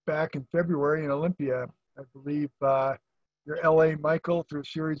back in February in Olympia. I believe your LA Michael, through a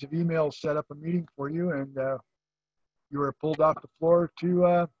series of emails, set up a meeting for you, and you were pulled off the floor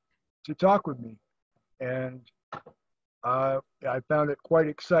to talk with me. And I found it quite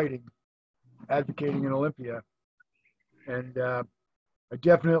exciting advocating in Olympia. And I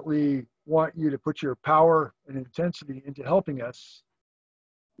definitely want you to put your power and intensity into helping us,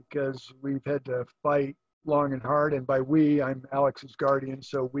 because we've had to fight long and hard. And by we, I'm Alex's guardian.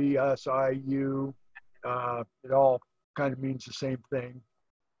 So we, us, I, you, it all kind of means the same thing.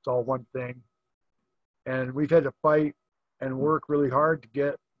 It's all one thing. And we've had to fight and work really hard to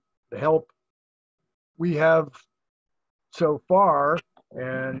get the help we have so far.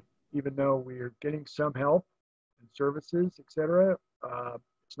 And even though we are getting some help and services, etc.,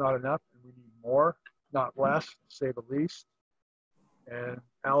 it's not enough, and we need more, not less, to say the least. And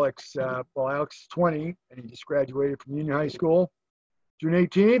Alex, Alex is 20, and he just graduated from Union High School, June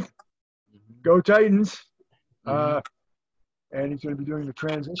 18th. Go Titans! And he's going to be doing the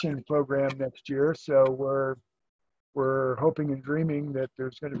transition program next year. So we're hoping and dreaming that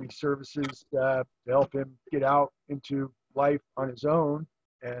there's going to be services to help him get out into life on his own,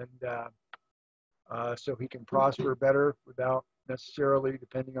 and so he can prosper better without necessarily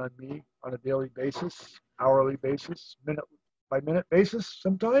depending on me on a daily basis, hourly basis, minute by minute basis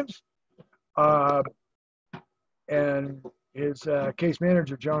sometimes. And his case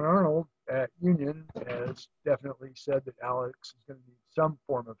manager, John Arnold at Union, has definitely said that Alex is going to need some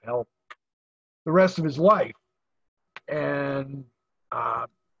form of help the rest of his life. And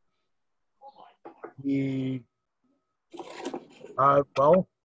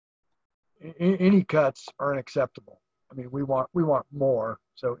any cuts are unacceptable. I mean, we want more,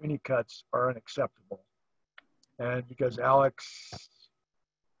 so any cuts are unacceptable. And because Alex,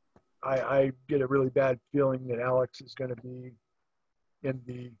 I get a really bad feeling that Alex is going to be in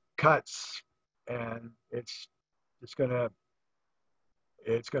the cuts, and it's going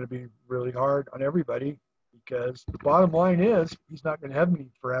to be really hard on everybody, because the bottom line is he's not going to have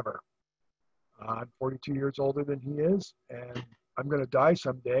me forever. I'm 42 years older than he is, and I'm going to die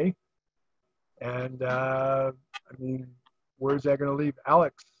someday. And I mean, where's that going to leave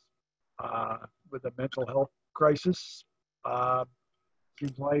Alex with a mental health crisis?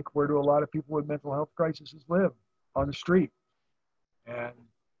 Seems like, where do a lot of people with mental health crises live? On the street. And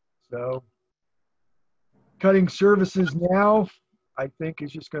so cutting services now, I think,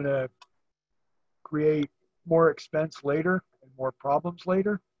 is just going to create more expense later and more problems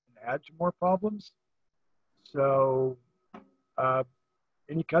later, and add to more problems. So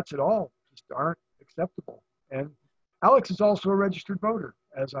any cuts at all just aren't acceptable. And Alex is also a registered voter,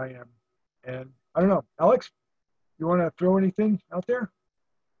 as I am. And I don't know, Alex, you want to throw anything out there?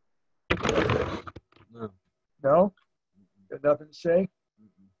 No. No? Got nothing to say?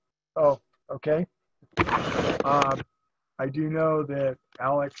 Oh, okay. I do know that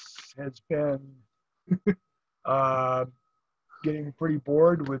Alex has been getting pretty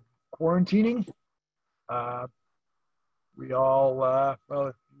bored with quarantining. We all,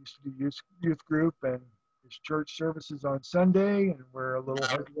 used to do youth group and his church services on Sunday, and we're a little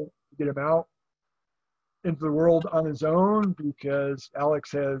hesitant to get him out into the world on his own, because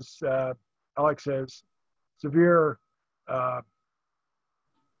Alex has severe,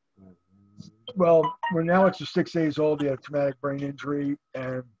 when Alex was 6 days old, he had a traumatic brain injury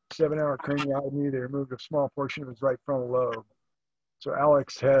and 7-hour craniotomy. They removed a small portion of his right frontal lobe. So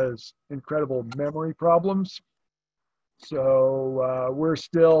Alex has incredible memory problems. So we're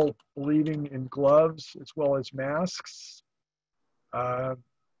still believing in gloves as well as masks,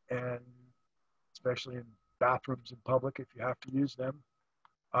 and especially in bathrooms in public if you have to use them.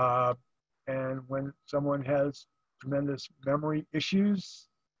 And when someone has tremendous memory issues,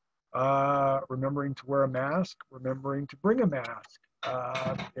 remembering to wear a mask, remembering to bring a mask,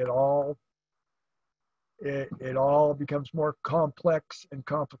 it all becomes more complex and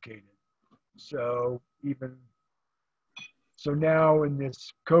complicated. So now in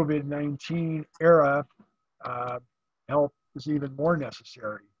this COVID-19 era, help is even more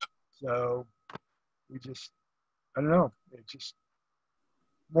necessary. So I don't know,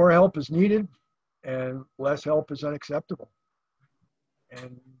 more help is needed and less help is unacceptable.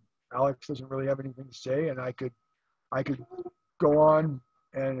 And Alex doesn't really have anything to say, and I could go on,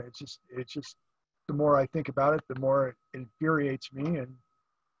 and it's just the more I think about it, the more it infuriates me. And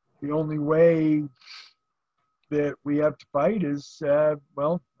the only way that we have to fight is,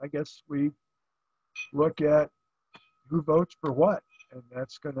 well, I guess we look at who votes for what, and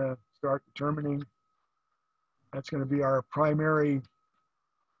that's going to start determining, that's going to be our primary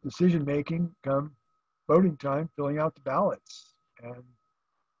decision making come voting time, filling out the ballots. And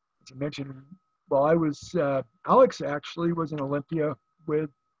as I mentioned, well, Alex actually was in Olympia with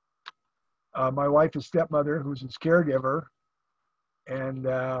my wife, his stepmother, who's his caregiver. And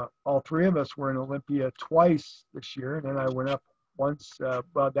all three of us were in Olympia twice this year. And then I went up once,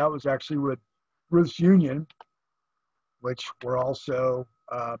 but that was actually with Ruth's Union, which we're also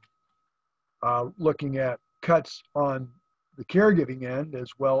looking at cuts on the caregiving end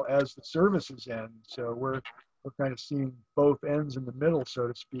as well as the services end. So we're kind of seeing both ends in the middle, so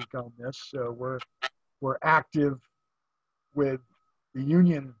to speak, on this. So we're active with the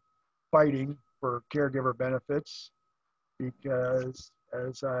union fighting for caregiver benefits, because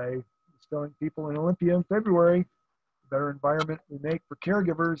as I was telling people in Olympia in February, the better environment we make for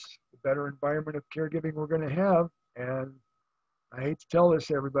caregivers, the better environment of caregiving we're going to have. And I hate to tell this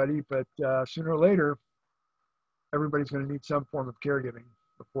to everybody, but sooner or later, everybody's going to need some form of caregiving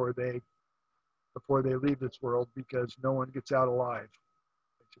before they leave this world, because no one gets out alive.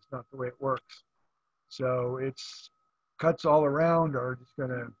 It's just not the way it works. So it's cuts all around are just going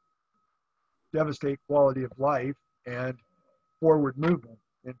to devastate quality of life and forward movement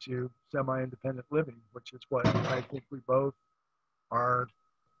into semi-independent living, which is what I think we both are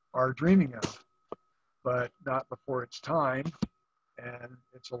dreaming of, but not before it's time. And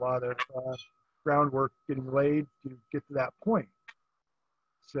it's a lot of groundwork getting laid to get to that point.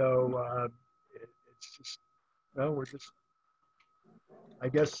 So it's just, we're just, I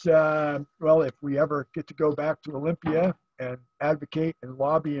guess, well, if we ever get to go back to Olympia and advocate and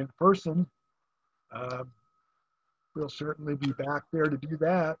lobby in person, we'll certainly be back there to do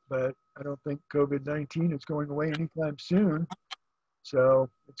that. But I don't think COVID-19 is going away anytime soon. So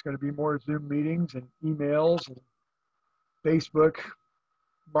it's going to be more Zoom meetings and emails and Facebook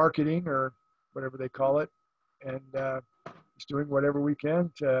marketing, or whatever they call it, and just doing whatever we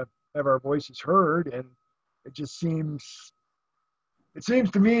can to have our voices heard. And it just seems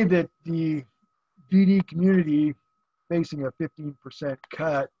to me that the DD community facing a 15%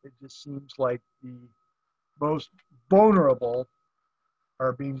 cut, it just seems like the most vulnerable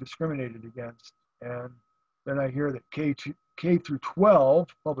are being discriminated against. And then I hear that K through 12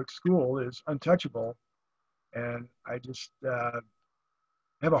 public school is untouchable, and I just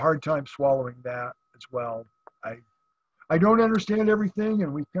have a hard time swallowing that as well. I don't understand everything,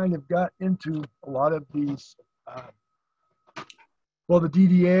 and we've kind of got into a lot of these, well, the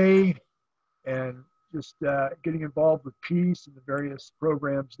DDA and just getting involved with peace and the various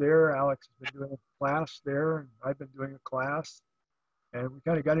programs there. Alex has been doing a class there, and I've been doing a class, and we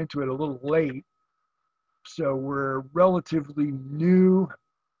kind of got into it a little late. So we're relatively new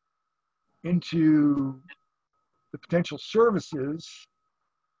into the potential services.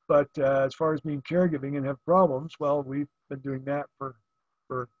 But as far as being caregiving and have problems, well, we've been doing that for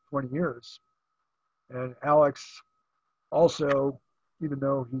 20 years. And Alex also, even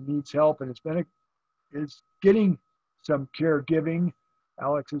though he needs help and is getting some caregiving,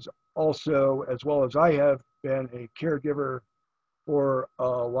 Alex is also, as well as I have, been a caregiver for a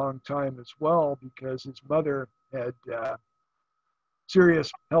long time as well, because his mother had serious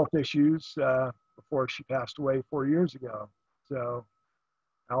health issues before she passed away 4 years ago. So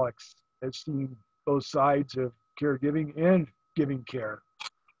Alex has seen both sides of caregiving and giving care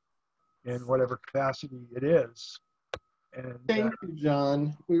in whatever capacity it is. And thank you,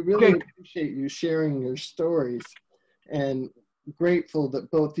 John. We really appreciate you sharing your stories, and grateful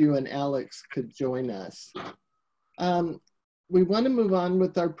that both you and Alex could join us. We want to move on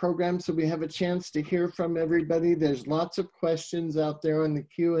with our program so we have a chance to hear from everybody. There's lots of questions out there in the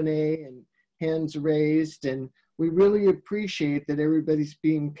Q&A and hands raised, and we really appreciate that everybody's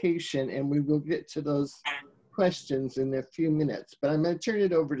being patient, and we will get to those questions in a few minutes, but I'm going to turn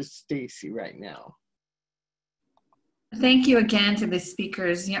it over to Stacy right now. Thank you again to the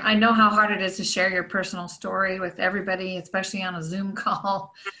speakers. You know, I know how hard it is to share your personal story with everybody, especially on a Zoom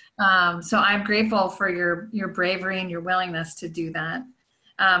call. So I'm grateful for your bravery and your willingness to do that.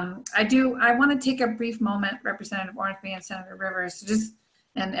 I want to take a brief moment, Representative Ormsby and Senator Rivers,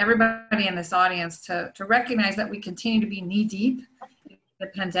 and everybody in this audience to recognize that we continue to be knee deep in the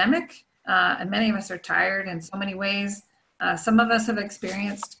pandemic, and many of us are tired in so many ways. Some of us have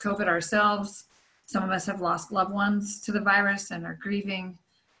experienced COVID ourselves. Some of us have lost loved ones to the virus and are grieving.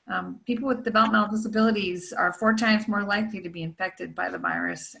 People with developmental disabilities are 4 times more likely to be infected by the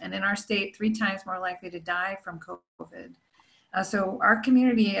virus, and in our state, 3 times more likely to die from COVID. So our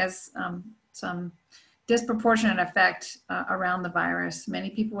community has some disproportionate effect around the virus.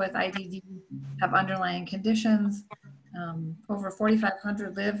 Many people with IDD have underlying conditions. Over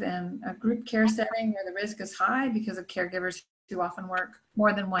 4,500 live in a group care setting where the risk is high because of caregivers who often work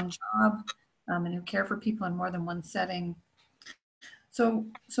more than one job and who care for people in more than one setting. So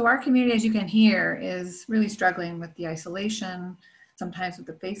our community, as you can hear, is really struggling with the isolation, sometimes with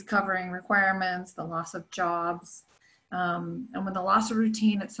the face covering requirements, the loss of jobs, and with the loss of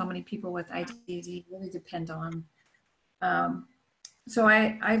routine that so many people with IDD really depend on. So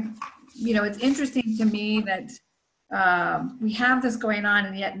you know, it's interesting to me that we have this going on,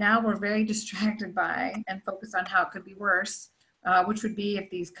 and yet now we're very distracted by and focused on how it could be worse, which would be if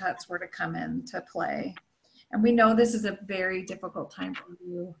these cuts were to come into play. And we know this is a very difficult time for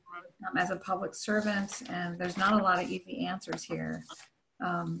you as a public servant, and there's not a lot of easy answers here.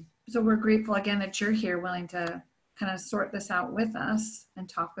 So we're grateful again that you're here willing to kind of sort this out with us and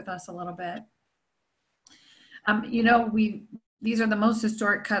talk with us a little bit. You know, these are the most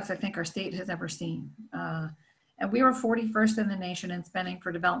historic cuts I think our state has ever seen. And we were 41st in the nation in spending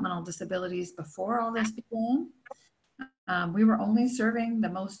for developmental disabilities before all this began. We were only serving the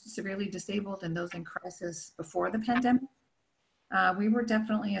most severely disabled and those in crisis before the pandemic. We were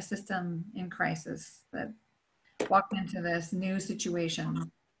definitely a system in crisis that walked into this new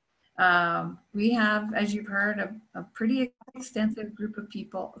situation. We have, as you've heard, a pretty extensive group of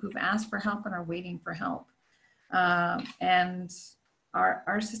people who've asked for help and are waiting for help. And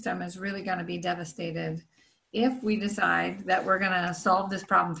our system is really going to be devastated if we decide that we're going to solve this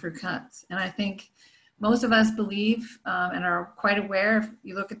problem through cuts. And I think most of us believe and are quite aware, if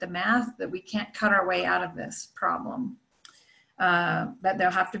you look at the math, that we can't cut our way out of this problem. That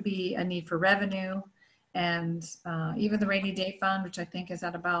there'll have to be a need for revenue, and even the rainy day fund, which I think is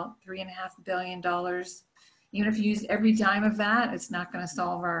at about $3.5 billion. Even if you use every dime of that, it's not going to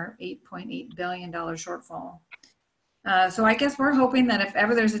solve our $8.8 billion shortfall. So I guess we're hoping that if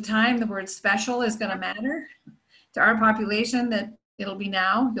ever there's a time the word special is going to matter to our population, that it'll be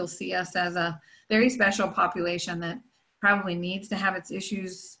now. You'll see us as a very special population that probably needs to have its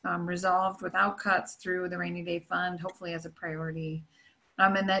issues resolved without cuts through the rainy day fund, hopefully as a priority.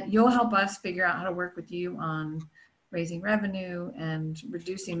 And that you'll help us figure out how to work with you on raising revenue and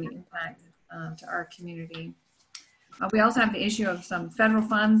reducing the impact to our community. We also have the issue of some federal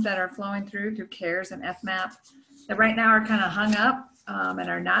funds that are flowing through CARES and FMAP that right now are kind of hung up and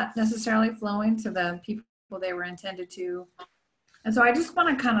are not necessarily flowing to the people they were intended to. And so I just want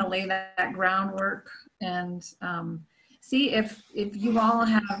to kind of lay that groundwork and see if you all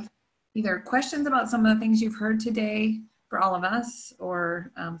have either questions about some of the things you've heard today for all of us,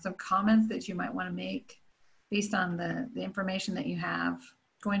 or some comments that you might want to make based on the information that you have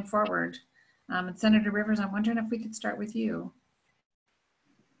going forward. And Senator Rivers, I'm wondering if we could start with you.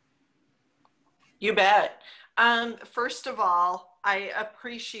 You bet. First of all, I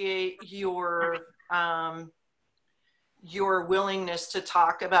appreciate your willingness to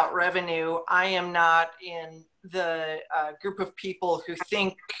talk about revenue. I am not in the group of people who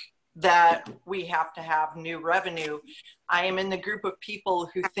think that we have to have new revenue. I am in the group of people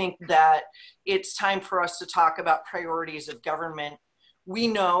who think that it's time for us to talk about priorities of government. We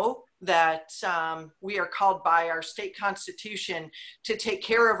know that we are called by our state constitution to take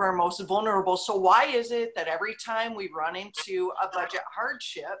care of our most vulnerable. So why is it that every time we run into a budget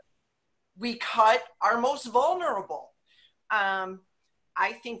hardship, we cut our most vulnerable?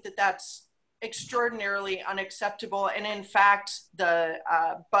 I think that that's extraordinarily unacceptable. And in fact, the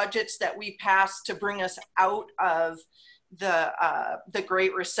budgets that we passed to bring us out of the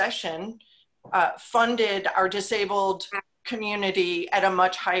Great Recession funded our disabled community at a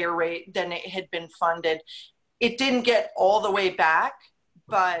much higher rate than it had been funded. It didn't get all the way back,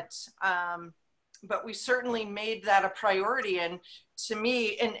 but we certainly made that a priority. And to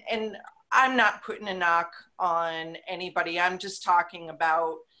me, and I'm not putting a knock on anybody, I'm just talking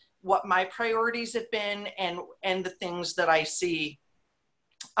about what my priorities have been, and the things that I see.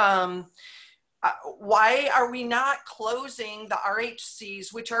 Why are we not closing the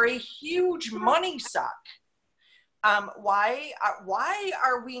RHCs, which are a huge money suck? Why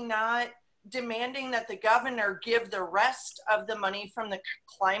are we not demanding that the governor give the rest of the money from the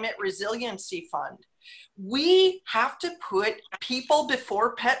Climate Resiliency Fund? We have to put people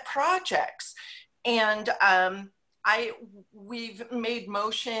before pet projects. And we've made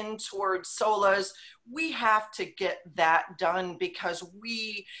motion towards SOLAs. We have to get that done because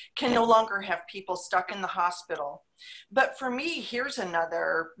we can no longer have people stuck in the hospital. But for me, here's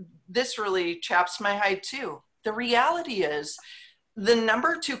another, this really chaps my hide too. The reality is the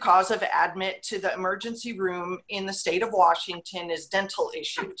number 2 cause of admit to the emergency room in the state of Washington is dental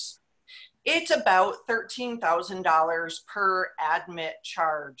issues. It's about $13,000 per admit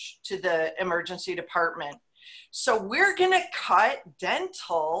charge to the emergency department. So we're gonna cut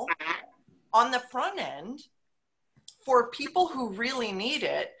dental on the front end for people who really need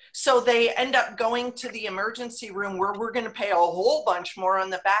it. So they end up going to the emergency room where we're gonna pay a whole bunch more on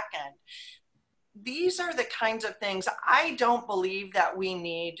the back end. These are the kinds of things. I don't believe that we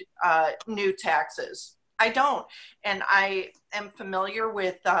need new taxes. I don't. And I am familiar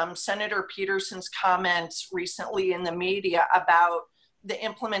with Senator Peterson's comments recently in the media about the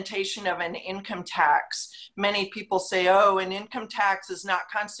implementation of an income tax. Many people say, oh, an income tax is not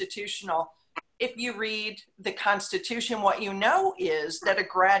constitutional. If you read the Constitution, what you know is that a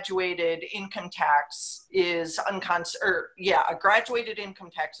graduated income tax is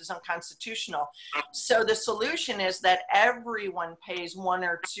unconstitutional. So the solution is that everyone pays 1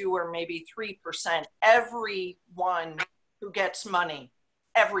 or 2 or maybe 3%. Everyone who gets money,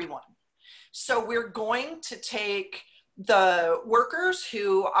 everyone. So we're going to take the workers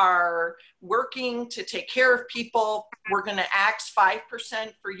who are working to take care of people, we're going to axe 5%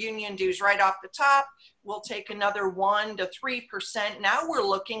 for union dues right off the top. We'll take another 1 to 3%. Now we're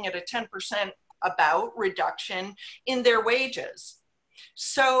looking at a 10% about reduction in their wages.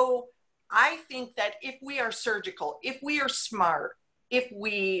 So I think that if we are surgical, if we are smart, if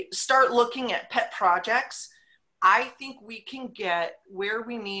we start looking at pet projects, I think we can get where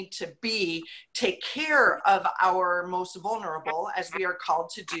we need to be, take care of our most vulnerable, as we are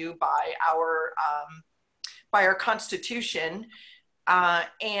called to do by our Constitution,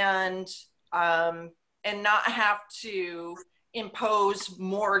 and not have to impose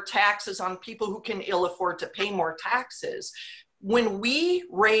more taxes on people who can ill afford to pay more taxes. When we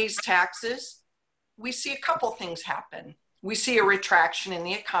raise taxes, we see a couple things happen. We see a retraction in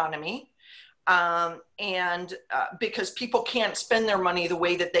the economy. Because people can't spend their money the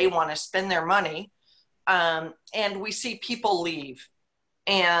way that they want to spend their money. And we see people leave.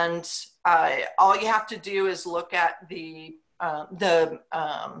 And all you have to do is look at the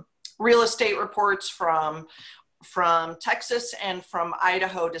real estate reports from Texas and from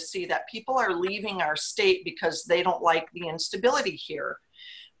Idaho to see that people are leaving our state because they don't like the instability here.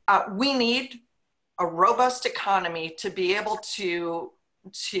 We need a robust economy to be able to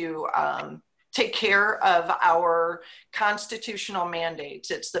take care of our constitutional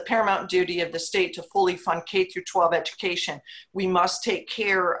mandates. It's the paramount duty of the state to fully fund K through 12 education. We must take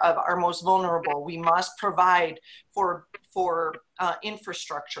care of our most vulnerable. We must provide for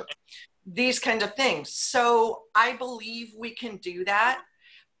infrastructure, these kinds of things. So I believe we can do that,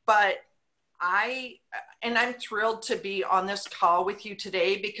 but I'm thrilled to be on this call with you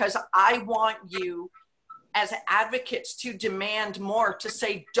today because I want you as advocates to demand more, to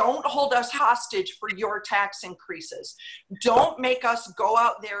say, don't hold us hostage for your tax increases. Don't make us go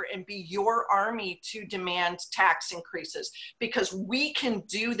out there and be your army to demand tax increases, because we can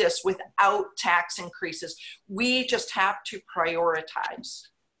do this without tax increases. We just have to prioritize.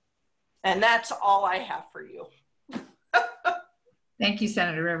 And that's all I have for you. Thank you,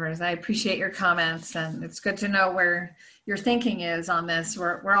 Senator Rivers. I appreciate your comments, and it's good to know where your thinking is on this.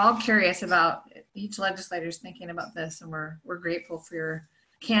 We're all curious about each legislator's thinking about this, and we're grateful for your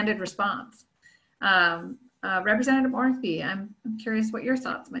candid response. Representative Ormsby, I'm curious what your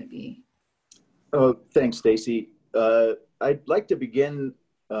thoughts might be. Oh, thanks, Stacy. I'd like to begin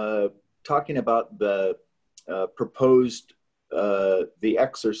talking about the proposed the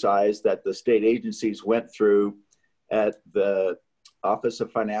exercise that the state agencies went through at the Office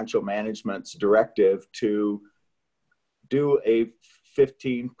of Financial Management's directive to do a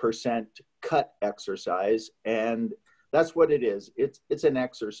 15% cut exercise. And that's what it is. It's an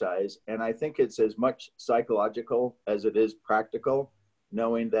exercise. And I think it's as much psychological as it is practical,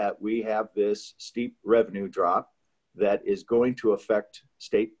 knowing that we have this steep revenue drop that is going to affect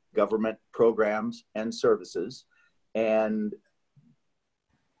state government programs and services. And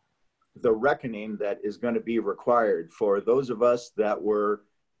the reckoning that is going to be required for those of us that were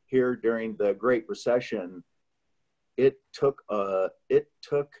here during the Great Recession. It took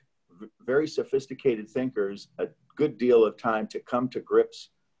very sophisticated thinkers a good deal of time to come to grips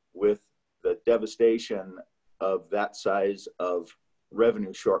with the devastation of that size of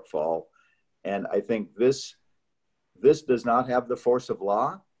revenue shortfall. And I think this does not have the force of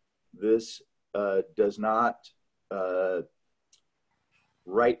law. This does not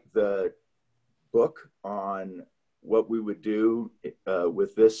write the book on what we would do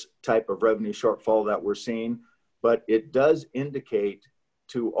with this type of revenue shortfall that we're seeing, but it does indicate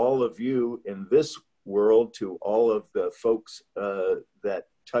to all of you in this world, to all of the folks that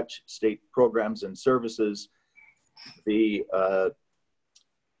touch state programs and services,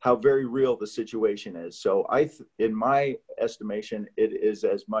 how very real the situation is. So in my estimation, it is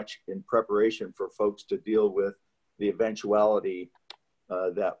as much in preparation for folks to deal with the eventuality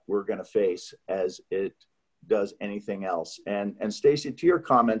that we're going to face as it does anything else. And Stacy, to your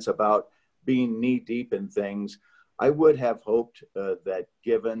comments about being knee deep in things, I would have hoped that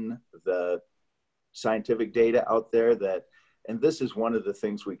given the scientific data out there that, and this is one of the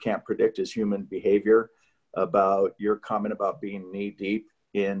things we can't predict is human behavior, about your comment about being knee deep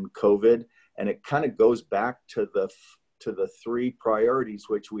in COVID. And it kind of goes back to the three priorities,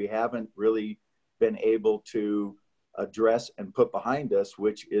 which we haven't really been able to address and put behind us,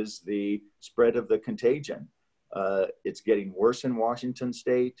 which is the spread of the contagion. It's getting worse in Washington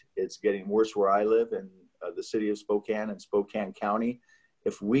State. It's getting worse where I live in the city of Spokane and Spokane County.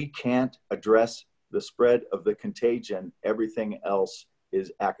 If we can't address the spread of the contagion, everything else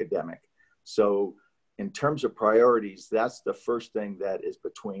is academic. So in terms of priorities, that's the first thing that is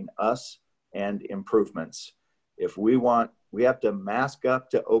between us and improvements. If we have to mask up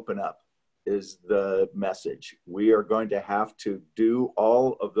to open up is the message. We are going to have to do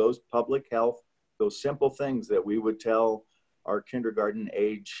all of those public health, those simple things that we would tell our kindergarten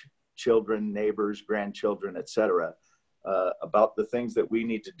age children, neighbors, grandchildren, et cetera, about the things that we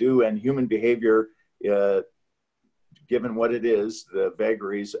need to do. And human behavior, given what it is, the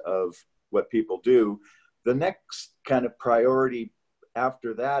vagaries of what people do, the next kind of priority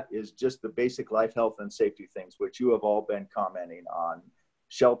after that is just the basic life, health, and safety things, which you have all been commenting on: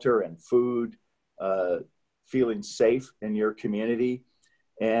 shelter and food, feeling safe in your community.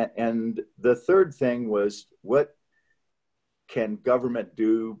 And the third thing was, what can government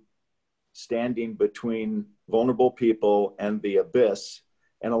do standing between vulnerable people and the abyss?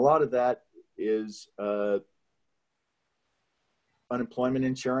 And a lot of that is unemployment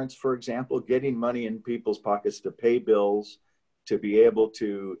insurance, for example, getting money in people's pockets to pay bills, to be able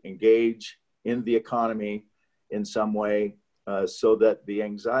to engage in the economy in some way, so that the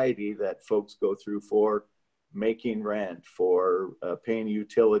anxiety that folks go through for making rent, for paying a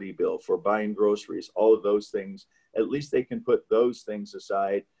utility bill, for buying groceries, all of those things, at least they can put those things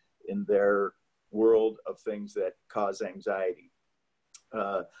aside in their world of things that cause anxiety.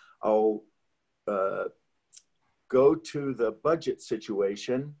 I'll go to the budget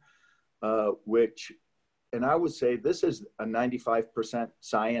situation, which, and I would say this is a 95%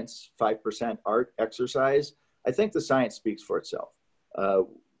 science, 5% art exercise. I think the science speaks for itself.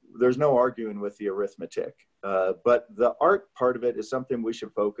 There's no arguing with the arithmetic, but the art part of it is something we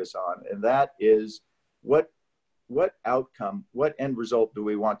should focus on. And that is what outcome, what end result do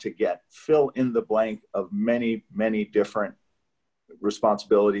we want to get? Fill in the blank of many, many different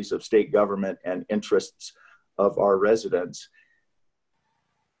responsibilities of state government and interests of our residents.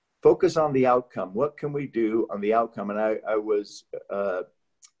 Focus on the outcome. What can we do on the outcome? And I was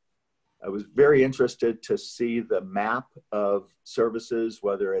very interested to see the map of services,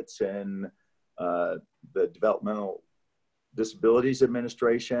 whether it's in the Developmental Disabilities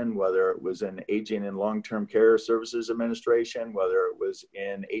Administration, whether it was in Aging and Long-Term Care Services Administration, whether it was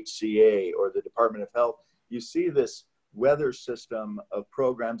in HCA or the Department of Health. You see this weather system of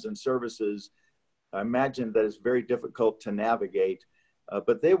programs and services. I imagine that it's very difficult to navigate,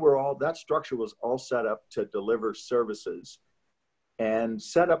 but that structure was all set up to deliver services, and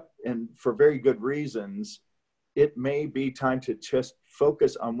set up, and for very good reasons. It may be time to just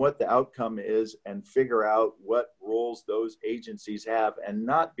focus on what the outcome is and figure out what roles those agencies have, and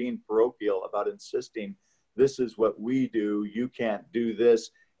not being parochial about insisting this is what we do, you can't do this,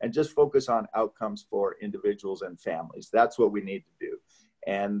 and just focus on outcomes for individuals and families. That's what we need to do.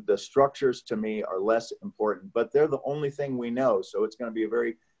 And the structures to me are less important, but they're the only thing we know. So it's going to be a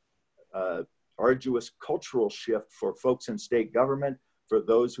very arduous cultural shift for folks in state government. For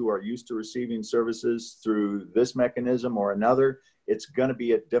those who are used to receiving services through this mechanism or another, it's going to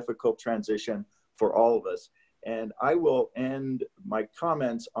be a difficult transition for all of us. And I will end my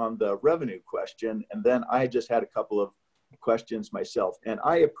comments on the revenue question, and then I just had a couple of questions myself. And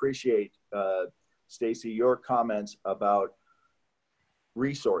I appreciate, Stacy, your comments about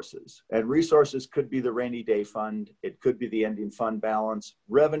resources. And resources could be the rainy day fund. It could be the ending fund balance.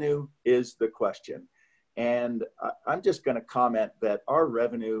 Revenue is the question. And I'm just going to comment that our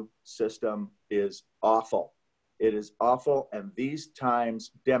revenue system is awful. It is awful, and these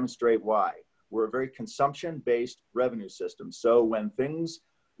times demonstrate why. We're a very consumption-based revenue system. So when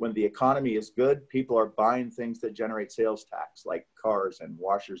the economy is good, people are buying things that generate sales tax, like cars and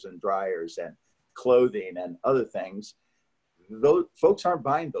washers and dryers and clothing and other things. Those folks aren't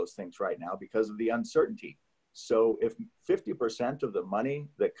buying those things right now because of the uncertainty. So if 50% of the money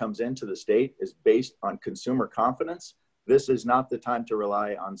that comes into the state is based on consumer confidence, this is not the time to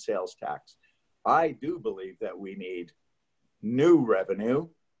rely on sales tax. I do believe that we need new revenue,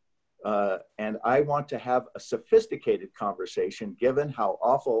 and I want to have a sophisticated conversation, given how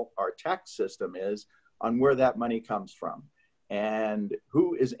awful our tax system is, on where that money comes from and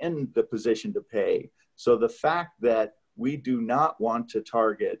who is in the position to pay. So the fact that we do not want to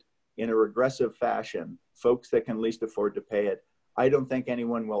target in a regressive fashion folks that can least afford to pay it, I don't think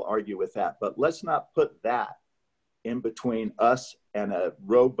anyone will argue with that. But let's not put that in between us and a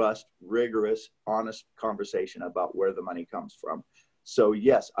robust, rigorous, honest conversation about where the money comes from. So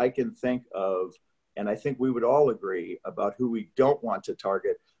yes, I can think of, and I think we would all agree about who we don't want to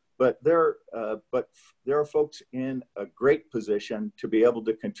target, but there are folks in a great position to be able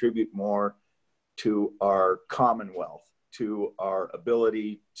to contribute more to our commonwealth, to our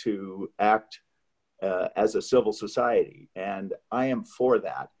ability to act as a civil society. And I am for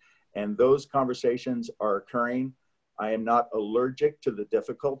that. And those conversations are occurring. I am not allergic to the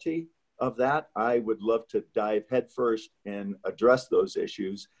difficulty of that. I would love to dive headfirst and address those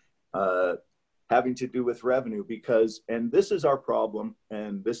issues having to do with revenue, because, and this is our problem,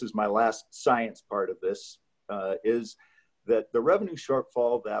 and this is my last science part of this, is that the revenue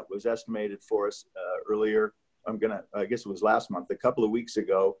shortfall that was estimated for us earlier, I guess it was last month, a couple of weeks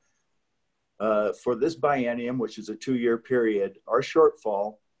ago, for this biennium, which is a 2-year period, our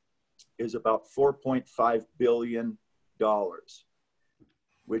shortfall is about $4.5 billion,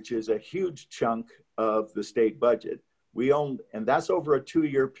 which is a huge chunk of the state budget. And that's over a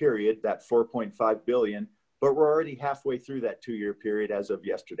 2-year period, that 4.5 billion, but we're already halfway through that 2-year period as of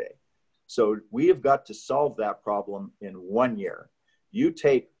yesterday. So we have got to solve that problem in 1 year. You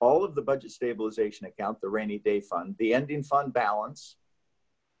take all of the budget stabilization account, the rainy day fund, the ending fund balance,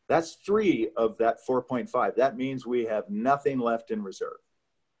 that's 3 of that 4.5. That means we have nothing left in reserve.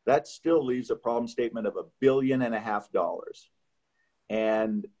 That still leaves a problem statement of $1.5 billion.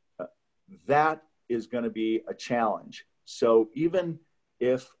 And that is going to be a challenge. So even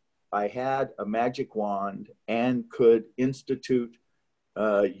if I had a magic wand and could institute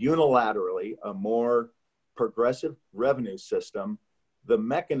unilaterally a more progressive revenue system, the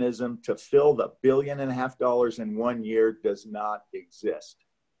mechanism to fill the $1.5 billion in 1 year does not exist,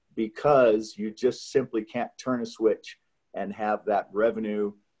 because you just simply can't turn a switch and have that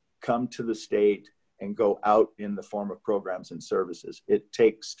revenue come to the state and go out in the form of programs and services. It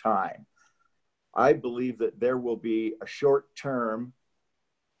takes time. I believe that there will be a short term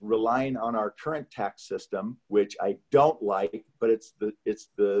relying on our current tax system, which I don't like, but it's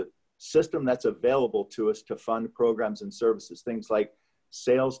the system that's available to us to fund programs and services, things like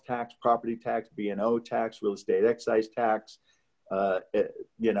sales tax, property tax, B&O tax, real estate excise tax,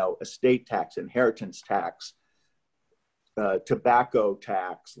 estate tax, inheritance tax, tobacco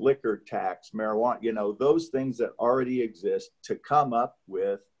tax, liquor tax, marijuana, those things that already exist, to come up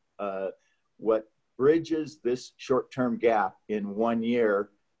with what bridges this short-term gap in 1 year.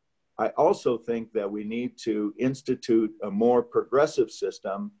 I also think that we need to institute a more progressive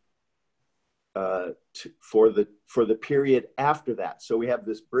system for the period after that. So we have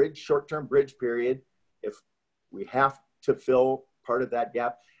this short-term bridge period. If we have to fill part of that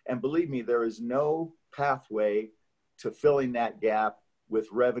gap, and believe me, there is no pathway to filling that gap with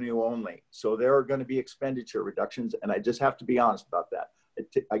revenue only. So there are going to be expenditure reductions, and I just have to be honest about that.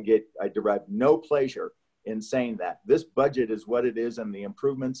 I derive no pleasure in saying that. This budget is what it is, and the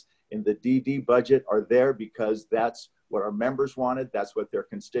improvements in the DD budget are there because that's what our members wanted, that's what their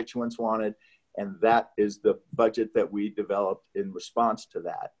constituents wanted, and that is the budget that we developed in response to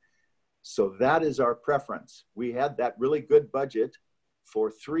that. So that is our preference. We had that really good budget for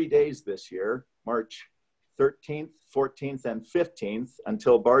 3 days this year, March 13th, 14th, and 15th,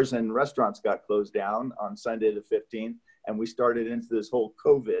 until bars and restaurants got closed down on Sunday the 15th, and we started into this whole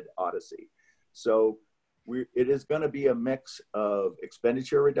COVID odyssey. So it is going to be a mix of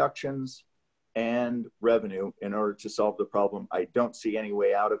expenditure reductions, and revenue in order to solve the problem. I don't see any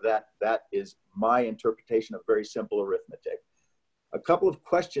way out of that. That is my interpretation of very simple arithmetic. A couple of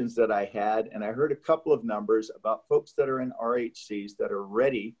questions that I had, and I heard a couple of numbers about folks that are in RHCs that are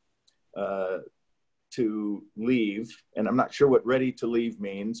ready to leave, and I'm not sure what ready to leave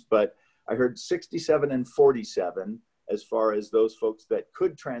means, but I heard 67 and 47 as far as those folks that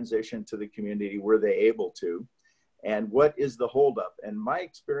could transition to the community, were they able to? And what is the holdup? And my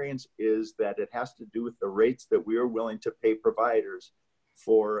experience is that it has to do with the rates that we are willing to pay providers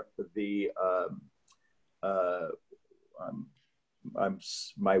for the,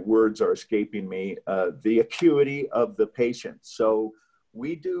 my words are escaping me, the acuity of the patient. So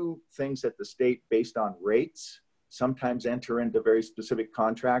we do things at the state based on rates, sometimes enter into very specific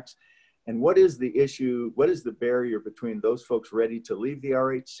contracts. And what is the issue? What is the barrier between those folks ready to leave the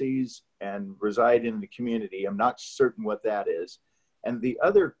RHCs and reside in the community? I'm not certain what that is. And the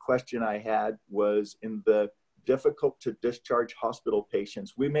other question I had was in the difficult to discharge hospital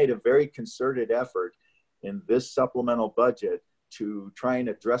patients. We made a very concerted effort in this supplemental budget to try and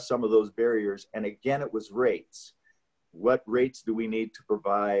address some of those barriers. And again, it was rates. What rates do we need to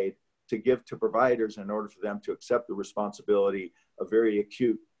provide, to give to providers in order for them to accept the responsibility of very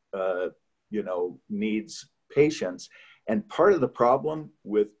acute needs patients? And part of the problem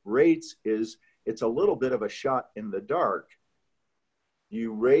with rates is it's a little bit of a shot in the dark.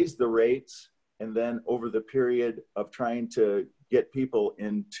 You raise the rates, and then over the period of trying to get people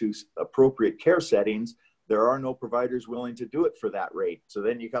into appropriate care settings, there are no providers willing to do it for that rate. So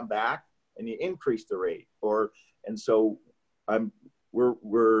then you come back and you increase the rate, and so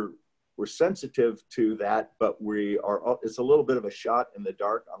we're sensitive to that, but it's a little bit of a shot in the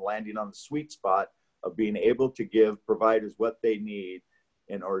dark on landing on the sweet spot of being able to give providers what they need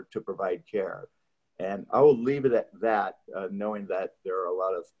in order to provide care. And I will leave it at that, knowing that there are a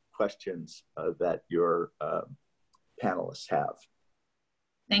lot of questions that your panelists have.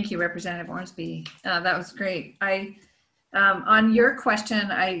 Thank you, Representative Ormsby. That was great. On your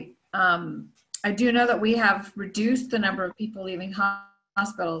question, I do know that we have reduced the number of people leaving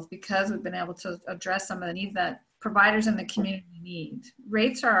hospitals because we've been able to address some of the needs that providers in the community need.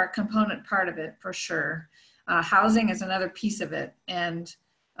 Rates are a component part of it, for sure. Housing is another piece of it. And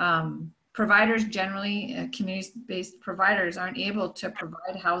providers generally, community-based providers, aren't able to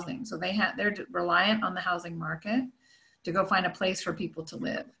provide housing. So they're reliant on the housing market to go find a place for people to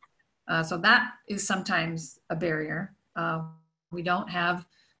live. So that is sometimes a barrier. We don't have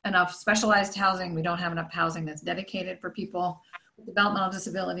enough specialized housing. We don't have enough housing that's dedicated for people with developmental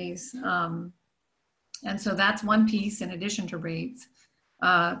disabilities. And so that's one piece in addition to rates.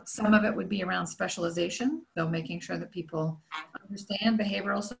 Some of it would be around specialization. So making sure that people understand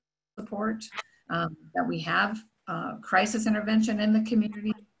behavioral support, that we have crisis intervention in the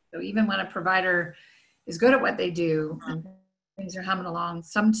community. So even when a provider is good at what they do and things are humming along,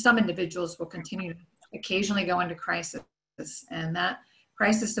 some individuals will continue to occasionally go into crisis, and that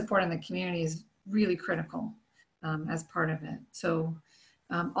crisis support in the community is really critical as part of it. So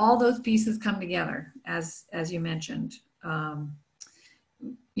all those pieces come together, as you mentioned.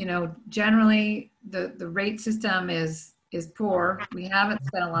 Generally the rate system is poor. We haven't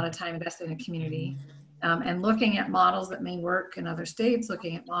spent a lot of time investing in the community and looking at models that may work in other states,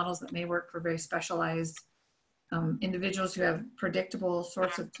 looking at models that may work for very specialized individuals who have predictable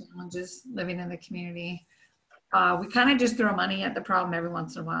sorts of challenges living in the community. We kind of just throw money at the problem every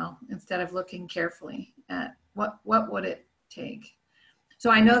once in a while instead of looking carefully at what would it take. So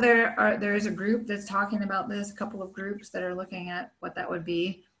I know there is a group that's talking about this, a couple of groups that are looking at what that would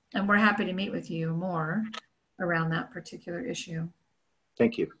be, and we're happy to meet with you more around that particular issue.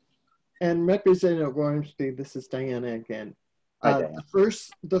 Thank you. And Representative Ormsby, this is Diana again. Hi, Diana.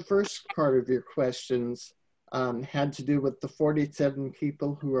 The first part of your questions had to do with the 47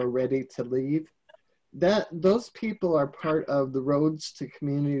 people who are ready to leave. Those people are part of the Roads to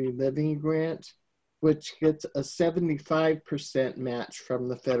Community Living grant, which gets a 75% match from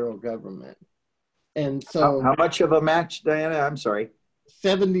the federal government. And so— How much of a match, Diana? I'm sorry.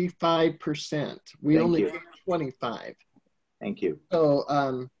 75%. We only get 25. Thank you.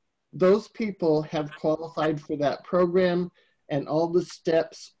 So those people have qualified for that program, and all the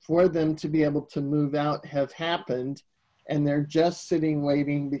steps for them to be able to move out have happened, and they're just sitting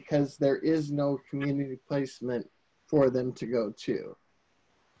waiting because there is no community placement for them to go to.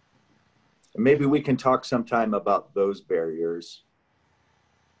 Maybe we can talk sometime about those barriers,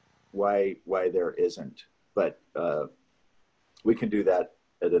 why there isn't, but we can do that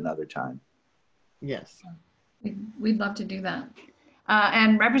at another time. Yes. We'd love to do that.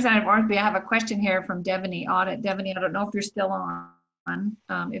 And Representative Ormsby, I have a question here from Devaney Audit. Devaney, I don't know if you're still on.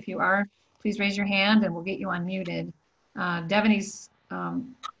 If you are, please raise your hand and we'll get you unmuted. Devaney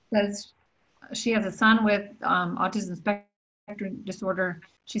says she has a son with autism spectrum disorder.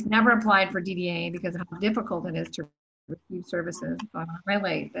 She's never applied for DDA because of how difficult it is to receive services. So I want to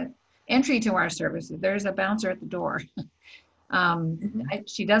highlight that entry to our services, there's a bouncer at the door.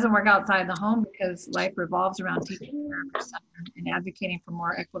 She doesn't work outside the home because life revolves around taking care of her son and advocating for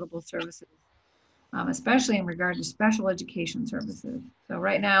more equitable services, especially in regard to special education services. So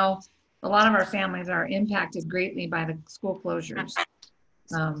right now, a lot of our families are impacted greatly by the school closures.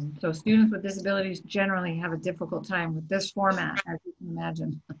 So students with disabilities generally have a difficult time with this format, as you can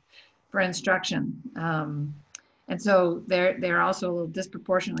imagine, for instruction. And so they're also a little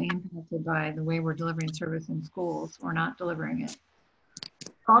disproportionately impacted by the way we're delivering service in schools or not delivering it.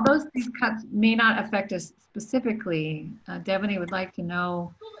 Although these cuts may not affect us specifically, Devaney would like to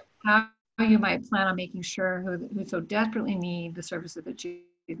know how you might plan on making sure who so desperately need the services that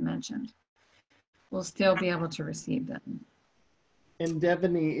you've mentioned will still be able to receive them. And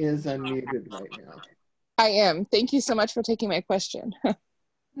Devaney is unmuted right now. I am. Thank you so much for taking my question.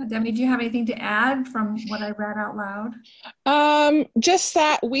 Devaney, do you have anything to add from what I read out loud? Just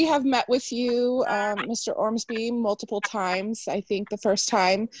that we have met with you, Mr. Ormsby, multiple times. I think the first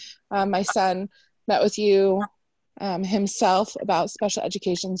time my son met with you himself about special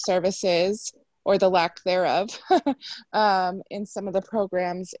education services, or the lack thereof, in some of the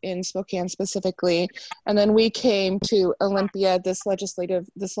programs in Spokane specifically. And then we came to Olympia this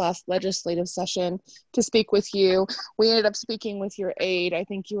last legislative session to speak with you. We ended up speaking with your aide. I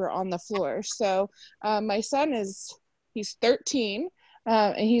think you were on the floor. So my son he's 13,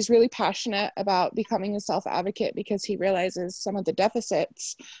 and he's really passionate about becoming a self-advocate because he realizes some of the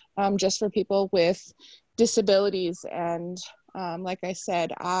deficits just for people with disabilities. And like I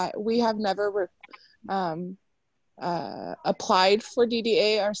said, we have never applied for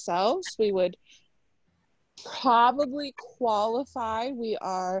DDA ourselves. We would probably qualify. We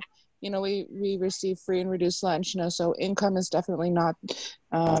are, we receive free and reduced lunch, so income is definitely not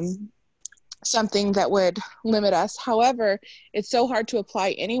something that would limit us. However, it's so hard to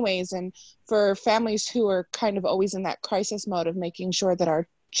apply anyways. And for families who are kind of always in that crisis mode of making sure that our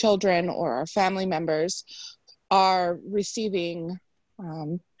children or our family members are receiving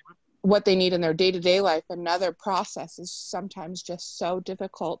what they need in their day-to-day life, another process is sometimes just so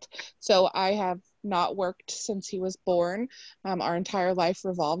difficult. So I have not worked since he was born. Our entire life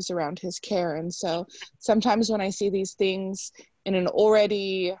revolves around his care. And so sometimes when I see these things in an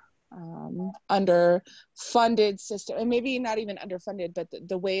already underfunded system, and maybe not even underfunded, but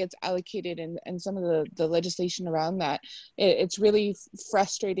the way it's allocated and some of the legislation around that, it's really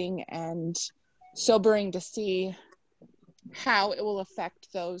frustrating and sobering to see how it will affect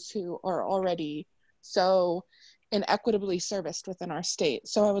those who are already so inequitably serviced within our state.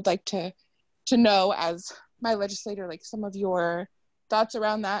 So I would like to know, as my legislator, like some of your thoughts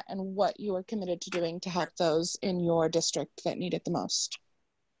around that and what you are committed to doing to help those in your district that need it the most.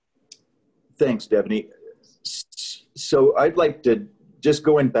 Thanks, Devaney. So I'd like to just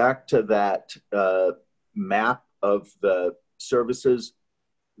going back to that map of the services,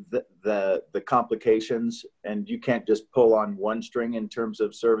 the complications, and you can't just pull on one string in terms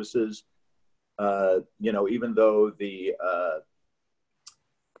of services. Even though the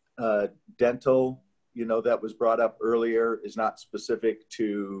dental, that was brought up earlier is not specific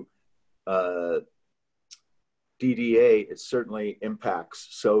to DDA, it certainly impacts.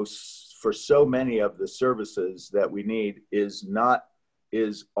 So for so many of the services that we need is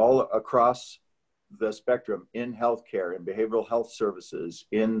all across the spectrum, in healthcare, in behavioral health services,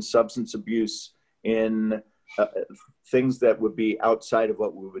 in substance abuse, in things that would be outside of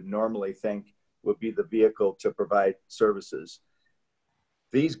what we would normally think would be the vehicle to provide services.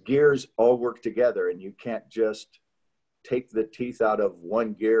 These gears all work together, and you can't just take the teeth out of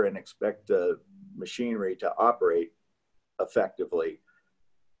one gear and expect the machinery to operate effectively.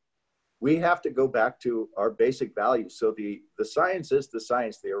 We have to go back to our basic values. So the science is the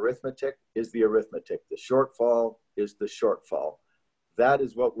science, the arithmetic is the arithmetic, the shortfall is the shortfall. That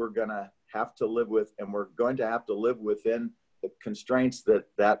is what we're gonna have to live with, and we're going to have to live within the constraints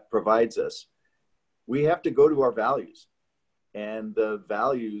that provides us. We have to go to our values, and the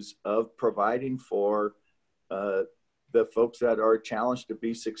values of providing for the folks that are challenged to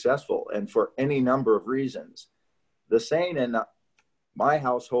be successful, and for any number of reasons. The saying in my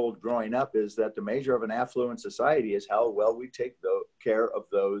household growing up is that the measure of an affluent society is how well we take care of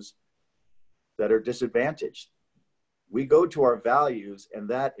those that are disadvantaged. We go to our values, and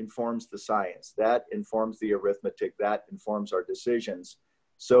that informs the science, that informs the arithmetic, that informs our decisions.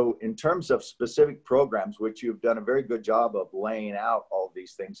 So in terms of specific programs, which you've done a very good job of laying out all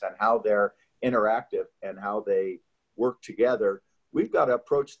these things and how they're interactive and how they work together, we've got to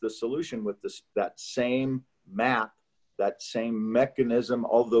approach the solution with that same map, that same mechanism,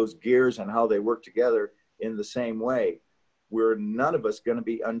 all those gears and how they work together in the same way. We're none of us going to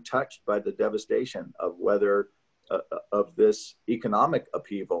be untouched by the devastation of of this economic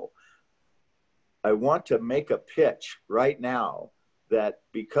upheaval. I want to make a pitch right now that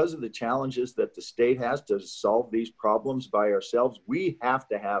because of the challenges that the state has to solve these problems by ourselves, we have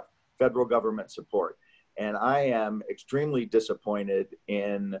to have federal government support. And I am extremely disappointed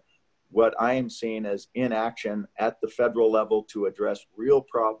in what I am seeing as inaction at the federal level to address real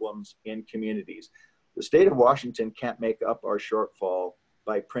problems in communities. The state of Washington can't make up our shortfall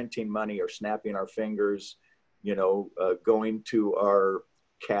by printing money or snapping our fingers, going to our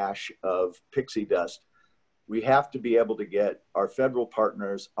cache of pixie dust. We have to be able to get our federal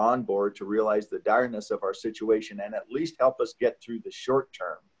partners on board to realize the direness of our situation and at least help us get through the short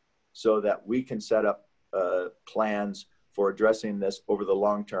term so that we can set up plans for addressing this over the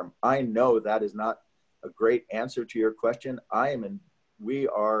long term. I know that is not a great answer to your question. We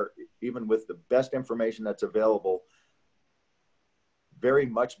are, even with the best information that's available, very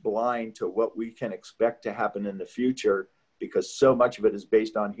much blind to what we can expect to happen in the future, because so much of it is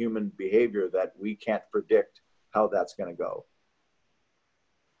based on human behavior that we can't predict how that's going to go.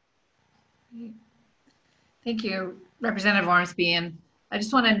 Thank you, Representative Ormsby. And I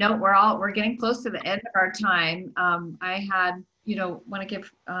just want to note we're getting close to the end of our time. I want to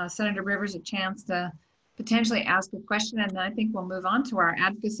give Senator Rivers a chance to potentially ask a question, and then I think we'll move on to our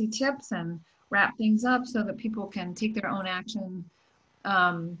advocacy tips and wrap things up so that people can take their own action.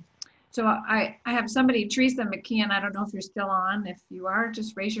 So I have somebody, Teresa McKeon, I don't know if you're still on. If you are,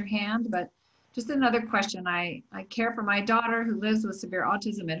 just raise your hand. But just another question. I care for my daughter who lives with severe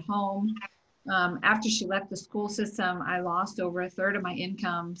autism at home. After she left the school system, I lost over 1/3 of my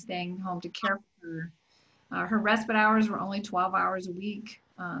income staying home to care for her. Her respite hours were only 12 hours a week,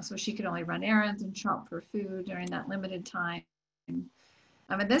 so she could only run errands and shop for food during that limited time. And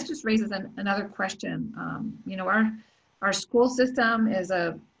this just raises another question. Our school system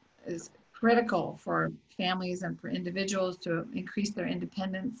is critical for families and for individuals to increase their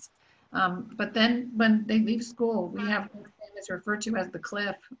independence. But then when they leave school, we have what is referred to as the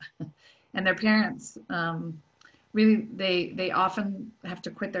cliff, and their parents really, they often have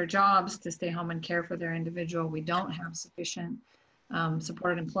to quit their jobs to stay home and care for their individual. We don't have sufficient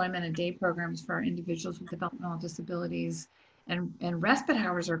supported employment and day programs for our individuals with developmental disabilities, and respite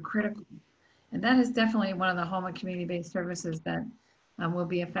hours are critical. And that is definitely one of the home and community-based services that will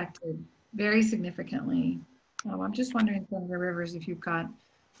be affected very significantly. I'm just wondering, Senator Rivers, if you've got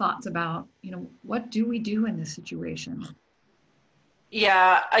thoughts about, what do we do in this situation?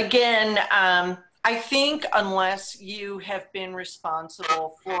 Yeah, again, I think unless you have been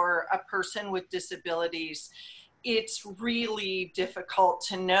responsible for a person with disabilities, it's really difficult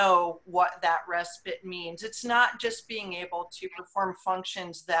to know what that respite means. It's not just being able to perform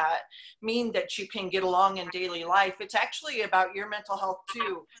functions that mean that you can get along in daily life. It's actually about your mental health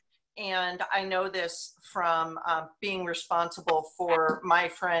too. And I know this from being responsible for my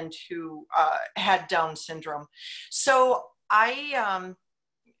friend who had Down syndrome. So I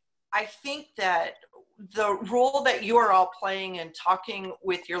think that the role that you are all playing in talking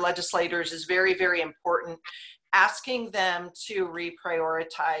with your legislators is very, very important. Asking them to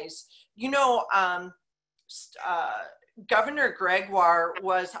reprioritize. Governor Gregoire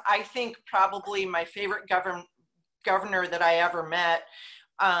was, I think, probably my favorite governor that I ever met,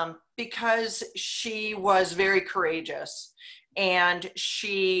 because she was very courageous and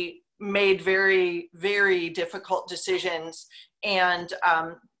she made very, very difficult decisions. And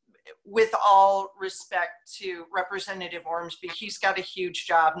with all respect to Representative Ormsby, he's got a huge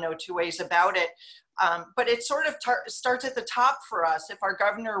job, no two ways about it. But it sort of starts at the top for us. If our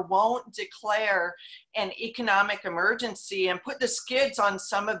governor won't declare an economic emergency and put the skids on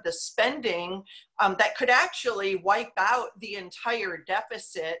some of the spending that could actually wipe out the entire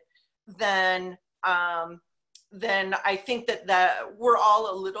deficit, then I think that we're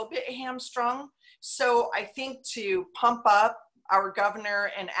all a little bit hamstrung. So I think to pump up our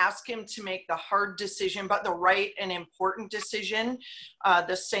governor and ask him to make the hard decision, but the right and important decision,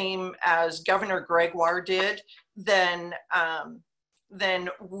 the same as Governor Gregoire did, then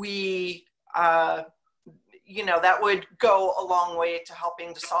we, that would go a long way to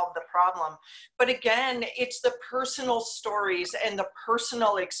helping to solve the problem. But again, it's the personal stories and the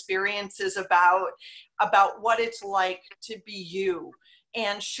personal experiences about what it's like to be you.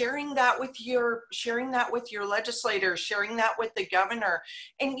 and sharing that with your legislators, sharing that with the governor.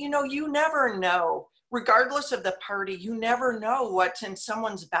 And you know, you never know, regardless of the party, you never know what's in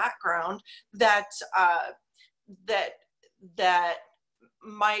someone's background that that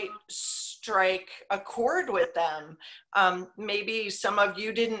might strike a chord with them. Maybe some of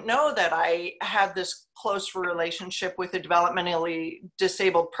you didn't know that I had this close relationship with a developmentally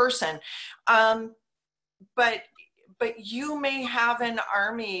disabled person. But you may have an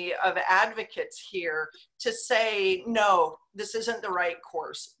army of advocates here to say, no, this isn't the right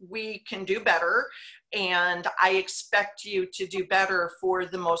course. We can do better, and I expect you to do better for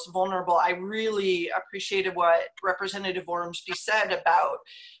the most vulnerable. I really appreciated what Representative Ormsby said about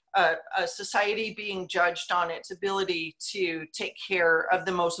a society being judged on its ability to take care of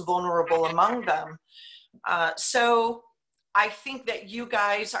the most vulnerable among them. So I think that you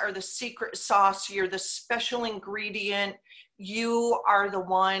guys are the secret sauce. You're the special ingredient. You are the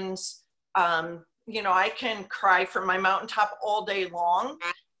ones, you know, I can cry from my mountaintop all day long,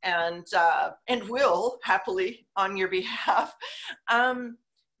 and will happily on your behalf.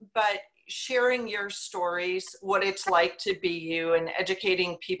 But sharing your stories, what it's like to be you, and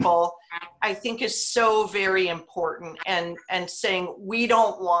educating people, I think is so very important. And saying we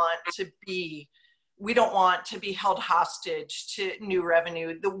don't want to be held hostage to new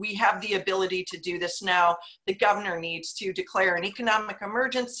revenue, that we have the ability to do this now. The governor needs to declare an economic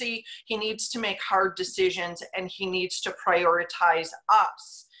emergency. He needs to make hard decisions, and he needs to prioritize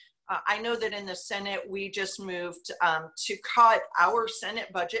us. I know that in the Senate, we just moved to cut our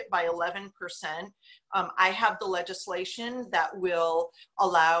Senate budget by 11%. I have the legislation that will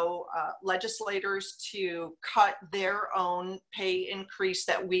allow legislators to cut their own pay increase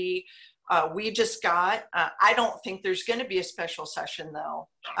that we just got. I don't think there's going to be a special session, though.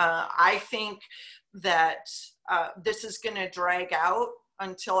 I think that this is going to drag out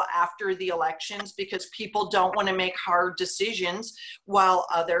until after the elections, because people don't want to make hard decisions while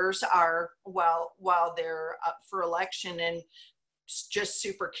others are, while they're up for election, and just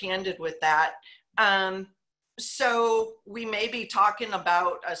super candid with that. So we may be talking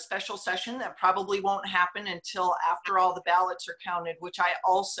about a special session that probably won't happen until after all the ballots are counted, which I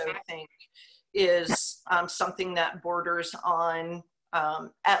also think is something that borders on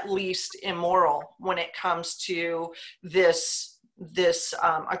at least immoral when it comes to this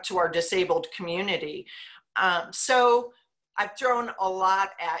to our disabled community. So I've thrown a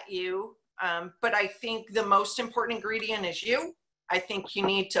lot at you, but I think the most important ingredient is you. I think you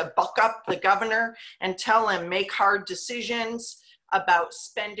need to buck up the governor and tell him, make hard decisions about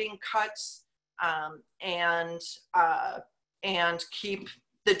spending cuts, and keep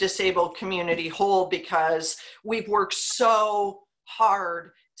the disabled community whole, because we've worked so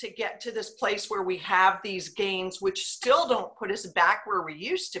hard to get to this place where we have these gains, which still don't put us back where we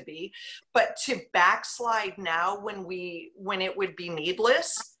used to be, but to backslide now when it would be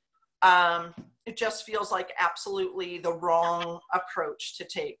needless, it just feels like absolutely the wrong approach to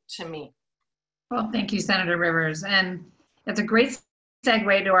take, to me. Well, thank you, Senator Rivers. And it's a great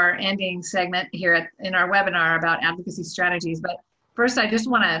segue to our ending segment here in our webinar about advocacy strategies. But first, I just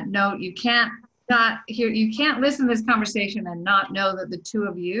want to note, you can't listen to this conversation and not know that the two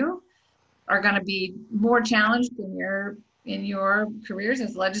of you are going to be more challenged in your careers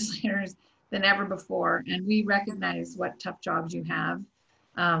as legislators than ever before. And we recognize what tough jobs you have.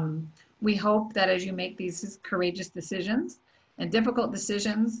 We hope that as you make these courageous decisions and difficult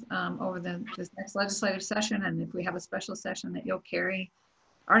decisions over this next legislative session, and if we have a special session, that you'll carry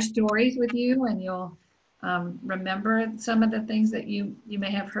our stories with you, and you'll remember some of the things that you may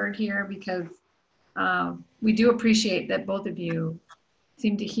have heard here, because we do appreciate that both of you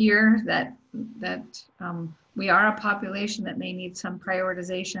seem to hear that we are a population that may need some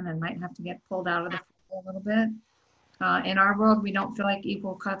prioritization and might have to get pulled out of the fray a little bit. In our world, we don't feel like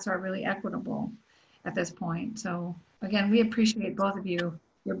equal cuts are really equitable at this point. So again, we appreciate both of you.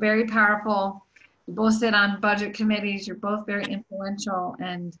 You're very powerful. You both sit on budget committees. You're both very influential,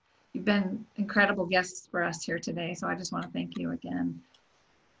 and you've been incredible guests for us here today. So I just want to thank you again.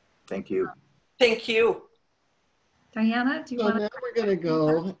 Thank you. Thank you. Diana, do you want to? So now we're going to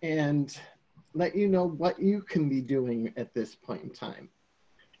go and let you know what you can be doing at this point in time.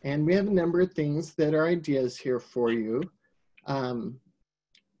 And we have a number of things that are ideas here for you.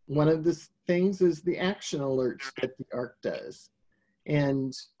 One of the things is the action alerts that the ARC does.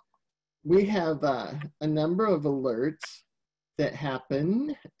 And we have a number of alerts that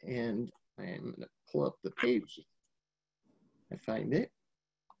happen, and I'm going to pull up the page. I find it.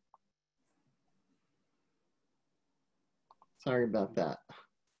 Sorry about that.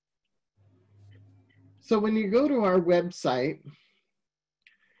 So when you go to our website,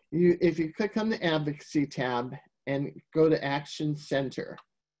 if you click on the Advocacy tab and go to Action Center,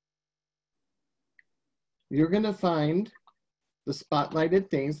 you're going to find the spotlighted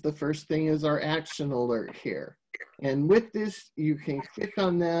things. The first thing is our action alert here. And with this, you can click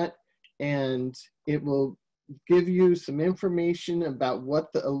on that and it will give you some information about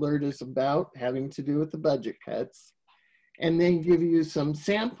what the alert is about, having to do with the budget cuts, and then give you some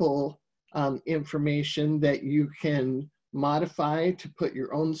sample information that you can modify to put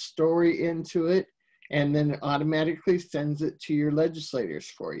your own story into it, and then it automatically sends it to your legislators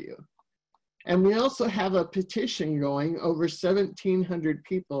for you. And we also have a petition going. Over 1,700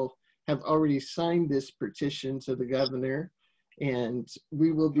 people have already signed this petition to the governor, and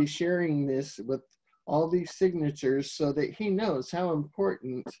we will be sharing this with all these signatures so that he knows how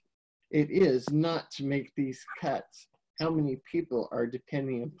important it is not to make these cuts, how many people are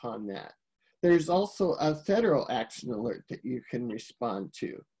depending upon that. There's also a federal action alert that you can respond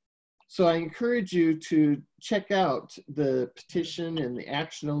to. So I encourage you to check out the petition and the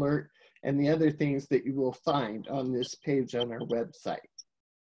action alert and the other things that you will find on this page on our website.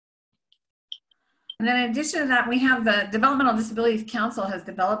 And then in addition to that, we have the Developmental Disabilities Council has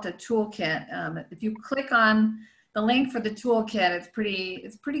developed a toolkit. If you click on the link for the toolkit,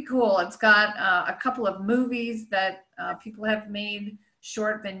 it's pretty cool. It's got a couple of movies that people have made,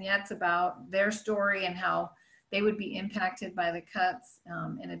 short vignettes about their story and how they would be impacted by the cuts.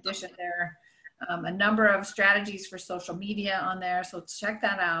 In addition, there are a number of strategies for social media on there, so check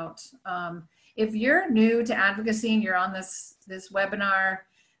that out. If you're new to advocacy and you're on this webinar,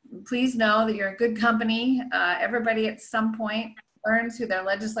 please know that you're in good company. Everybody at some point learns who their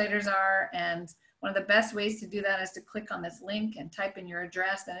legislators are, and one of the best ways to do that is to click on this link and type in your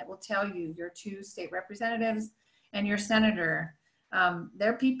address, and it will tell you your 2 state representatives and your senator.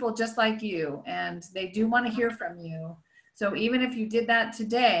 They're people just like you, and they do want to hear from you. So even if you did that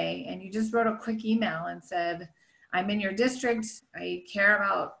today and you just wrote a quick email and said, I'm in your district, I care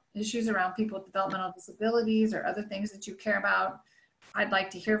about issues around people with developmental disabilities or other things that you care about, I'd like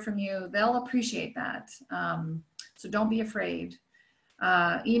to hear from you, they'll appreciate that. So don't be afraid.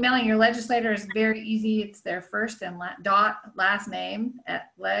 Emailing your legislator is very easy. It's their first and last name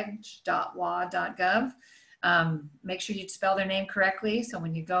at leg.wa.gov. Make sure you spell their name correctly, so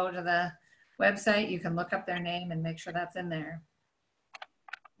when you go to the website, you can look up their name and make sure that's in there.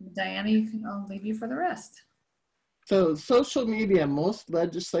 Diana, I'll leave you for the rest. So social media, most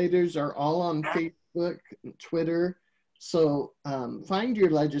legislators are all on Facebook, Twitter. So find your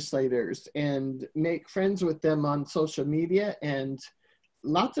legislators and make friends with them on social media. And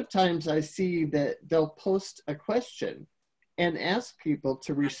lots of times I see that they'll post a question and ask people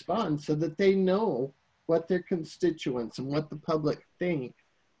to respond so that they know what their constituents and what the public think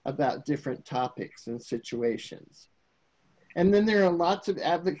about different topics and situations. And then there are lots of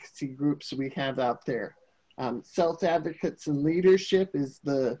advocacy groups we have out there. Self-Advocates and Leadership is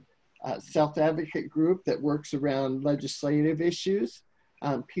the self-advocate group that works around legislative issues.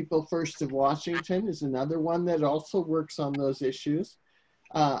 People First of Washington is another one that also works on those issues.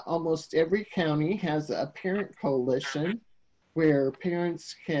 Almost every county has a parent coalition where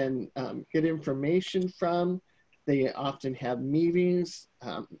parents can get information from. They often have meetings,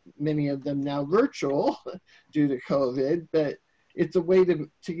 many of them now virtual due to COVID, but it's a way to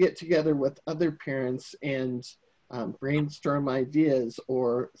get together with other parents and brainstorm ideas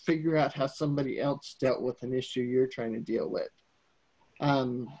or figure out how somebody else dealt with an issue you're trying to deal with.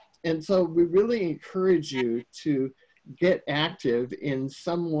 And so we really encourage you to get active in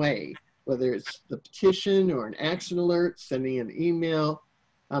some way, whether it's the petition or an action alert, sending an email,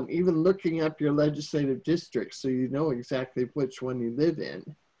 even looking up your legislative district so you know exactly which one you live in.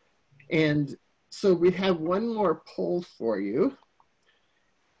 And so we have one more poll for you.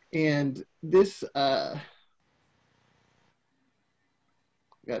 And this, got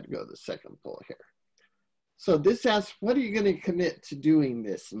to go to the second poll here. So this asks, what are you going to commit to doing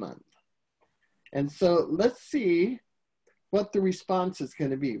this month? And so let's see what the response is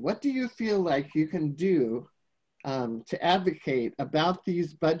going to be. What do you feel like you can do to advocate about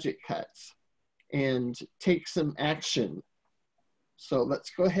these budget cuts and take some action? So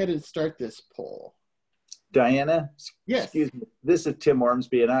let's go ahead and start this poll. Diana? Yes. Excuse me. This is Timm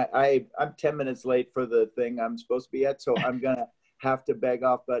Ormsby, and I'm 10 minutes late for the thing I'm supposed to be at, so I'm going to have to beg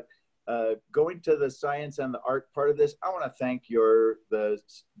off. But going to the science and the art part of this, I want to thank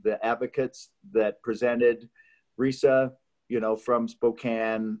the advocates that presented. Risa, from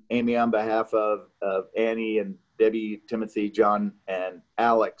Spokane, Amy on behalf of Annie and Debbie, Timothy, John, and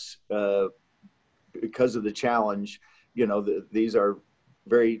Alex, because of the challenge, these are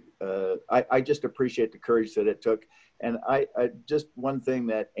very, I just appreciate the courage that it took. And I just one thing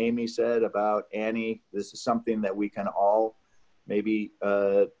that Amy said about Annie, this is something that we can all maybe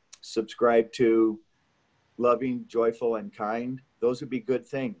subscribe to. Loving, joyful, and kind. Those would be good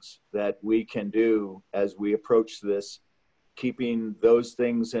things that we can do as we approach this, keeping those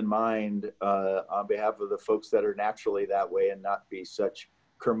things in mind on behalf of the folks that are naturally that way, and not be such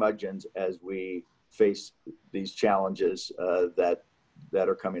curmudgeons as we face these challenges that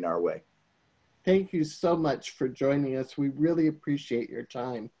are coming our way. Thank you so much for joining us. We really appreciate your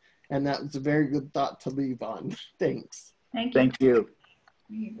time. And that was a very good thought to leave on. Thanks. Thank you. Thank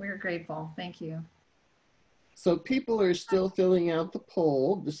you. We're grateful. Thank you. So people are still filling out the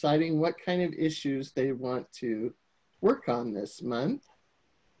poll, deciding what kind of issues they want to work on this month.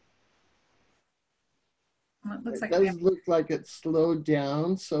 Well, it looks like it does look like it's slowed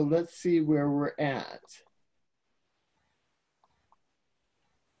down, so let's see where we're at.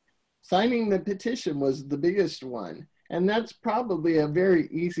 Signing the petition was the biggest one, and that's probably a very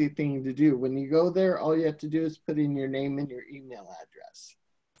easy thing to do. When you go there, all you have to do is put in your name and your email address.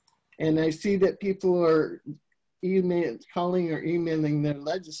 And I see that people are calling or emailing their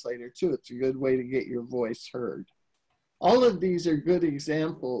legislator too. It's a good way to get your voice heard. All of these are good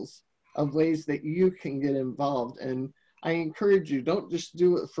examples of ways that you can get involved. And I encourage you, don't just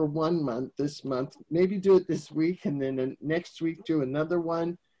do it for 1 month, this month, maybe do it this week, and then next week do another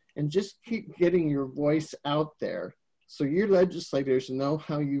one, and just keep getting your voice out there so your legislators know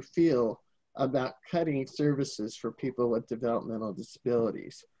how you feel about cutting services for people with developmental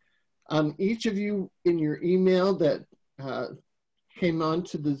disabilities. Each of you in your email that came on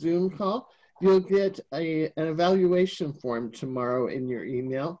to the Zoom call, you'll get an evaluation form tomorrow in your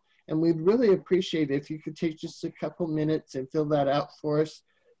email. And we'd really appreciate it if you could take just a couple minutes and fill that out for us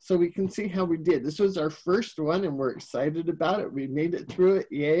so we can see how we did. This was our first one and we're excited about it. We made it through it,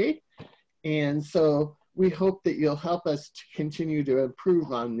 yay. And so we hope that you'll help us to continue to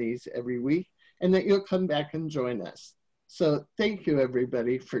improve on these every week and that you'll come back and join us. So thank you,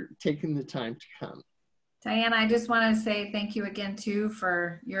 everybody, for taking the time to come. Diana, I just want to say thank you again, too,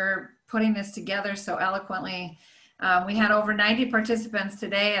 for your putting this together so eloquently. We had over 90 participants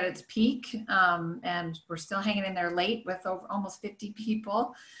today at its peak, and we're still hanging in there late with almost 50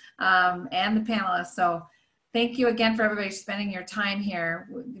 people and the panelists. So thank you again for everybody spending your time here.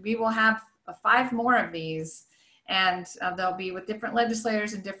 We will have 5 more of these, and they'll be with different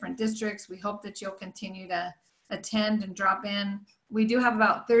legislators in different districts. We hope that you'll continue to attend and drop in. We do have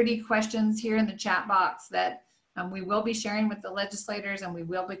about 30 questions here in the chat box that we will be sharing with the legislators, and we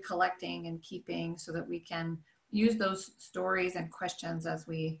will be collecting and keeping so that we can use those stories and questions as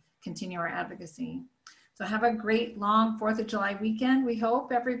we continue our advocacy. So have a great long 4th of July weekend, we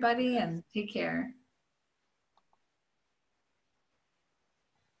hope, everybody, and take care.